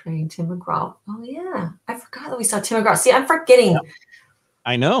 Train, Tim McGraw. Oh yeah, I forgot that we saw Tim McGraw. See, I'm forgetting. Yep.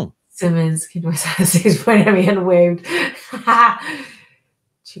 I know. Simmons came to my stage, pointed at me and waved.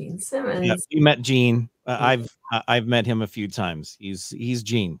 Gene Simmons. Yeah, you met Gene. I've met him a few times. He's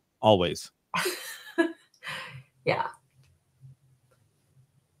Gene always. Yeah.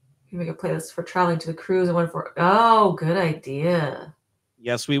 You make a playlist for traveling to the cruise and one for. Oh, good idea.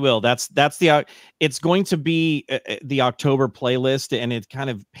 Yes, we will. It's going to be the October playlist, and it kind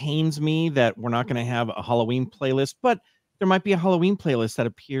of pains me that we're not going to have a Halloween playlist, but there might be a Halloween playlist that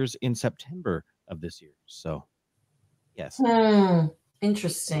appears in September of this year. So, yes.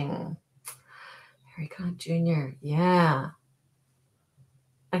 Interesting. Harry Connick Jr. Yeah.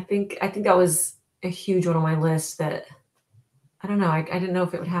 I think that was a huge one on my list that I don't know. I didn't know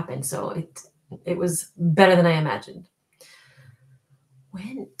if it would happen. So it was better than I imagined.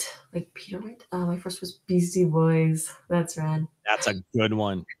 Went like Peter went. My first was Beastie Boys. That's rad. That's a good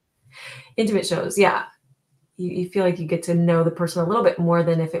one. Intimate shows. Yeah. You feel like you get to know the person a little bit more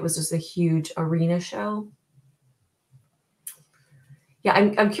than if it was just a huge arena show. Yeah,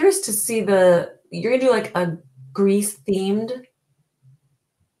 I'm curious to see you're gonna do like a Grease themed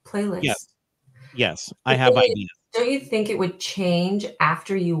playlist. Yes, I have ideas. Don't you think it would change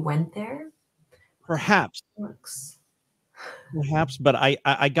after you went there? Perhaps, but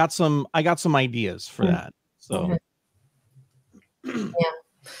I got some ideas for that. So yeah,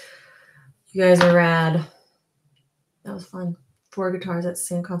 you guys are rad. That was fun. 4 guitars at the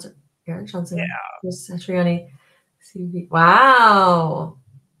same concert. Eric Johnson, Chris Satriani, CV. Wow.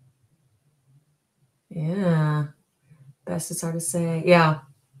 Yeah. Best it's hard to say. Yeah.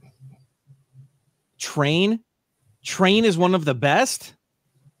 Train is one of the best.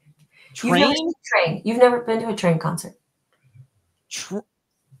 Train. You've never been to a Train concert.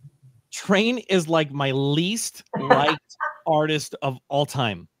 Train is like my least liked artist of all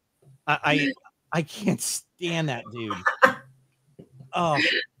time. I can't stand that dude. Oh,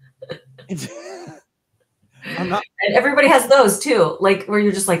 I'm not. And everybody has those too, like where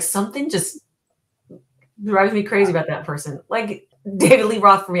you're just like something just drives me crazy about that person. Like David Lee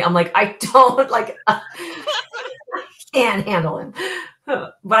Roth for me, I'm like I don't like. Can't handle him,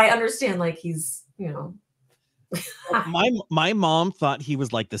 but I understand. Like he's, you know. my mom thought he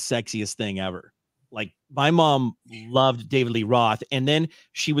was like the sexiest thing ever. Like my mom loved David Lee Roth, and then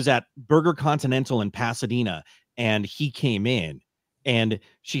she was at Burger Continental in Pasadena, and he came in, and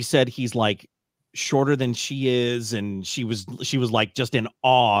she said he's like shorter than she is, and she was like just in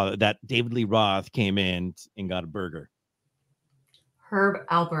awe that David Lee Roth came in and got a burger. Herb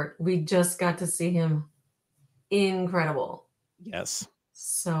Alpert, we just got to see him. Incredible. Yes.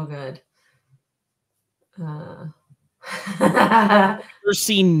 So good. I've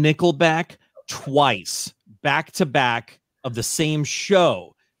seen Nickelback twice back to back of the same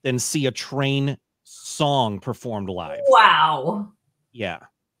show than see a Train song performed live. Wow. Yeah.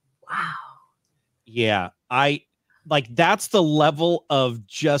 Wow. Yeah. I like, that's the level of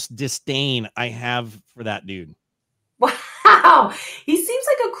just disdain I have for that dude. Wow. He seems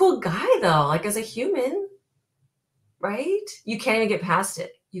like a cool guy though, like as a human, right? You can't even get past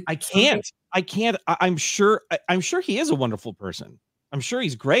it. I can't. I'm sure he is a wonderful person. I'm sure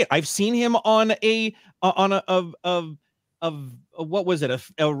he's great. I've seen him on a what was it?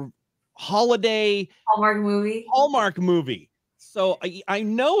 A holiday Hallmark movie. So I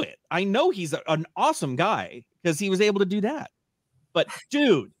know it. I know he's an awesome guy because he was able to do that. But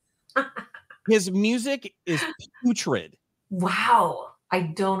dude, his music is putrid. Wow. I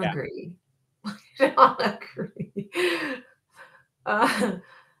don't agree. I don't agree.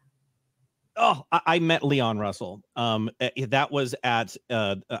 I met Leon Russell. That was at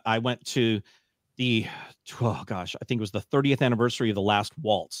I went to the I think it was the 30th anniversary of The Last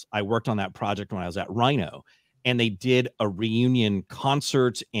Waltz. I worked on that project when I was at Rhino, and they did a reunion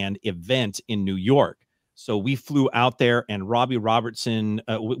concert and event in New York. So we flew out there, and Robbie Robertson,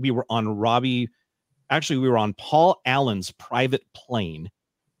 we were on Paul Allen's private plane,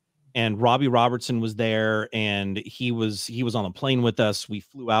 and Robbie Robertson was there, and he was on the plane with us. We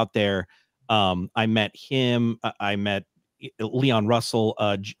flew out there. I met him. I met Leon Russell.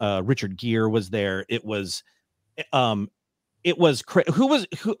 Richard Gere was there. It was who was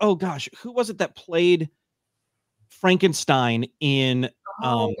it that played Frankenstein in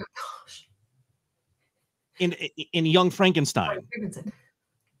in Young Frankenstein?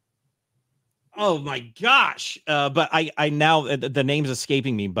 Oh my gosh. But I now the name's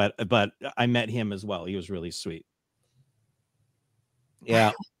escaping me, but I met him as well. He was really sweet.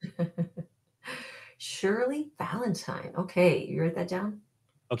 Yeah. Shirley Valentine. Okay, you write that down?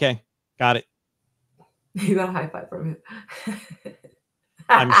 Okay, got it. You got a high five from him.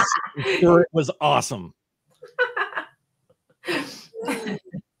 I'm sure it was awesome.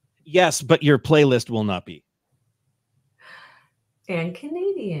 Yes, but your playlist will not be. And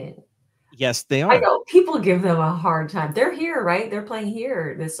Canadian. Yes, they are. I know people give them a hard time. They're here, right? They're playing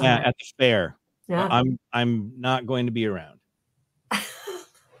here this summer. Yeah, at the fair. Yeah. I'm not going to be around.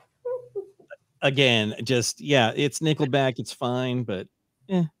 Again, just it's Nickelback. It's fine, but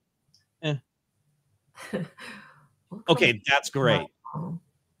Okay, that's great.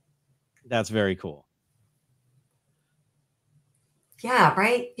 That's very cool. Yeah,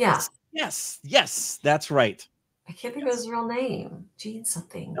 right? Yeah. Yes, that's right. I can't think of his real name. Gene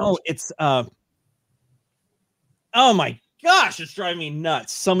something. No, it's oh my gosh, it's driving me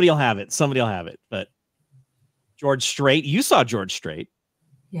nuts. Somebody will have it. But George Strait, you saw George Strait.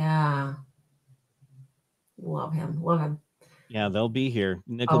 Yeah. Love him. Yeah, they'll be here.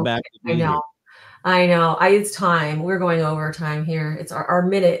 Nickelback. Okay. I know. It's time. We're going over time here. It's our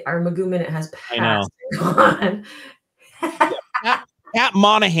minute. Our McGoo minute has passed. I know. Pat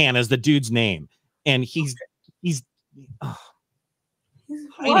Monahan is the dude's name, and he's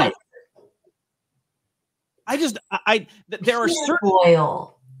what? There are certain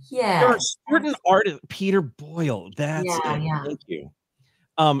Boyle. Yeah. There are certain artists. Peter Boyle. That's it. Thank you.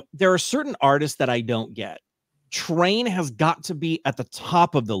 There are certain artists that I don't get. Train has got to be at the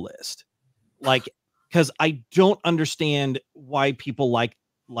top of the list, like, because I don't understand why people like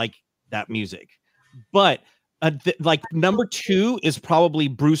that music. But like number 2 is probably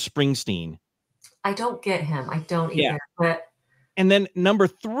Bruce Springsteen. I don't get him. I don't either. But and then number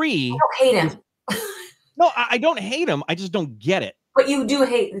 3. I don't hate him. No, I don't hate him. I just don't get it. But you do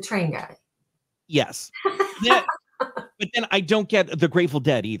hate the Train guy. Yes. But then I don't get the Grateful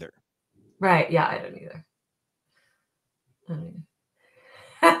Dead either. Right. Yeah, I don't either.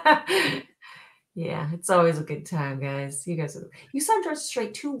 Yeah, it's always a good time, guys. You saw George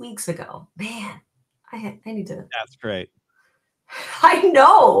Strait 2 weeks ago. Man, I need to. That's great. I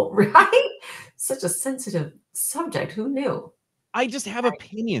know, right? Such a sensitive subject. Who knew? I just have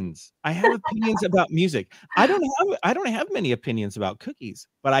opinions. I have opinions about music. I don't have many opinions about cookies,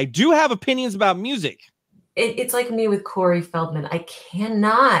 but I do have opinions about music. It's like me with Corey Feldman. I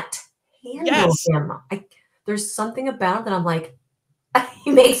cannot handle him. There's something about him that I'm like, he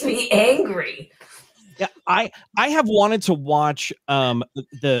makes me angry. Yeah, I have wanted to watch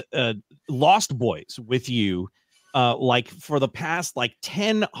the Lost Boys with you like for the past like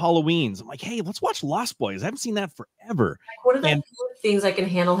 10 Halloweens. I'm like, hey, let's watch Lost Boys. I haven't seen that forever. One of the And few things I can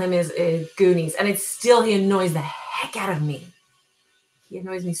handle him is Goonies, and it's still, he annoys the heck out of me. He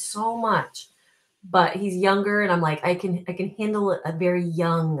annoys me so much. But he's younger, and I'm like, I can handle a very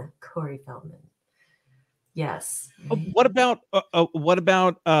young Corey Feldman. Yes. what about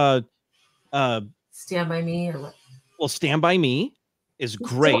Stand by Me or what? well, Stand By Me is He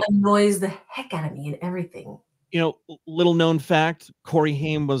great. still annoys the heck out of me in everything. You know, little known fact, Corey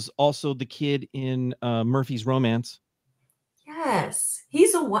Haim was also the kid in Murphy's Romance. Yes,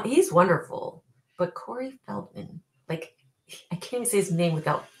 he's wonderful. But Corey Feldman, like, I can't even say his name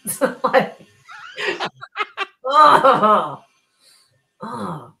without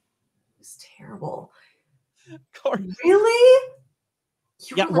oh, it's terrible. Corey. Really?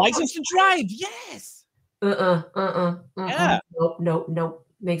 Yeah, License to Drive. Yes. Yeah. Nope.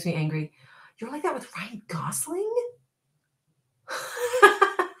 Makes me angry. You're like that with Ryan Gosling?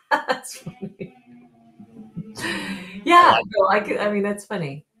 That's funny. Yeah, no, I mean, that's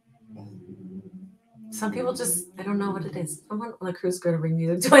funny. Some people just, I don't know what it is. Someone on the cruise going to bring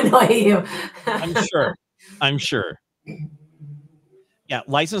music to annoy you. I'm sure. Yeah,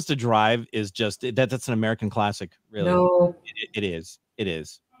 License to Drive is just that's an American classic, really. No. It is. It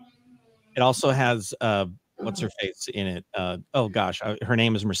also has what's her face in it? Oh gosh, her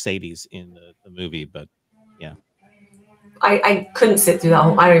name is Mercedes in the movie, but yeah. I couldn't sit through that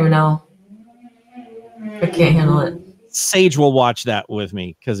whole, I don't even know. I can't handle it. Sage will watch that with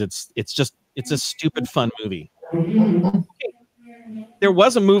me because it's a stupid fun movie. There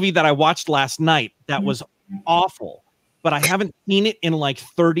was a movie that I watched last night that was awful, but I haven't seen it in like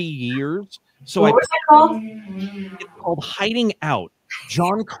 30 years. So what was that called? It's called Hiding Out.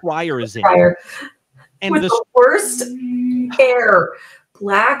 John Cryer is in it. And with the worst hair.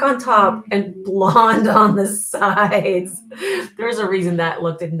 Black on top and blonde on the sides. There's a reason that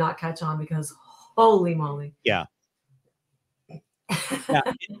look did not catch on because holy moly. Yeah.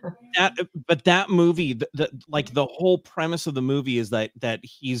 But that movie, like the whole premise of the movie is that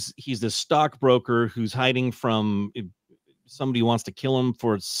he's the stockbroker who's hiding from somebody who wants to kill him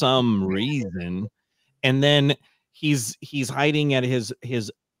for some reason, and then he's hiding at his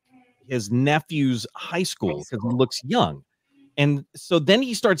nephew's high school because he looks young, and so then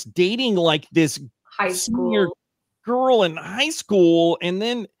he starts dating like this high school girl in high school, and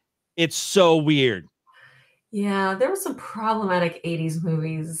then it's so weird. Yeah, there were some problematic 80s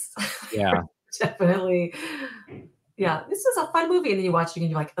movies. Yeah. Definitely. Yeah, this is a fun movie. And then you watch it and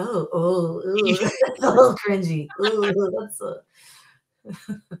you're like, oh, that's a little cringy. That's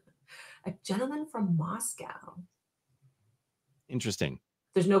a Gentleman from Moscow. Interesting.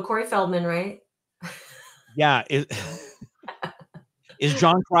 There's no Corey Feldman, right? Yeah. Is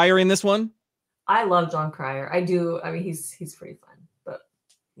John Cryer in this one? I love John Cryer. I do. I mean, he's pretty fun, but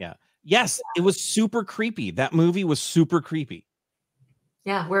yeah. Yes, it was super creepy. That movie was super creepy.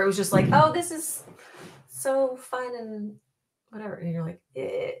 Yeah, where it was just like, oh, this is so fun and whatever. And you're like,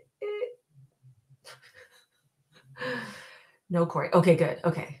 No Corey. Okay, good.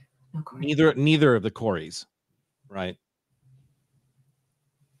 Okay. No Corey. Neither of the Coreys. Right.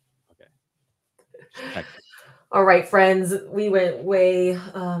 Okay. All right, friends. We went way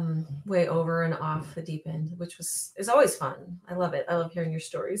over and off the deep end, which is always fun. I love it. I love hearing your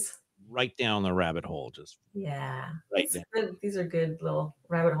stories. Right down the rabbit hole. Just right down. These are good little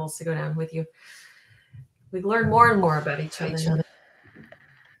rabbit holes to go down with you. We learn more and more about each other.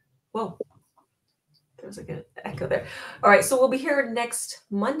 Whoa, there's a good echo there. All right, so we'll be here next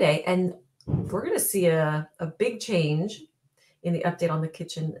Monday, and we're going to see a big change in the update on the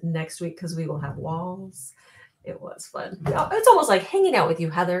kitchen next week because we will have walls. It was fun. It's almost like hanging out with you,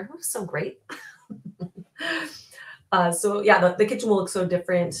 Heather. It was so great. So yeah, the kitchen will look so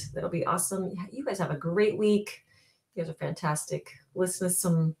different. That'll be awesome. Yeah, you guys have a great week. You guys are fantastic. Listen to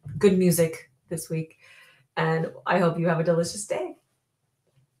some good music this week. And I hope you have a delicious day.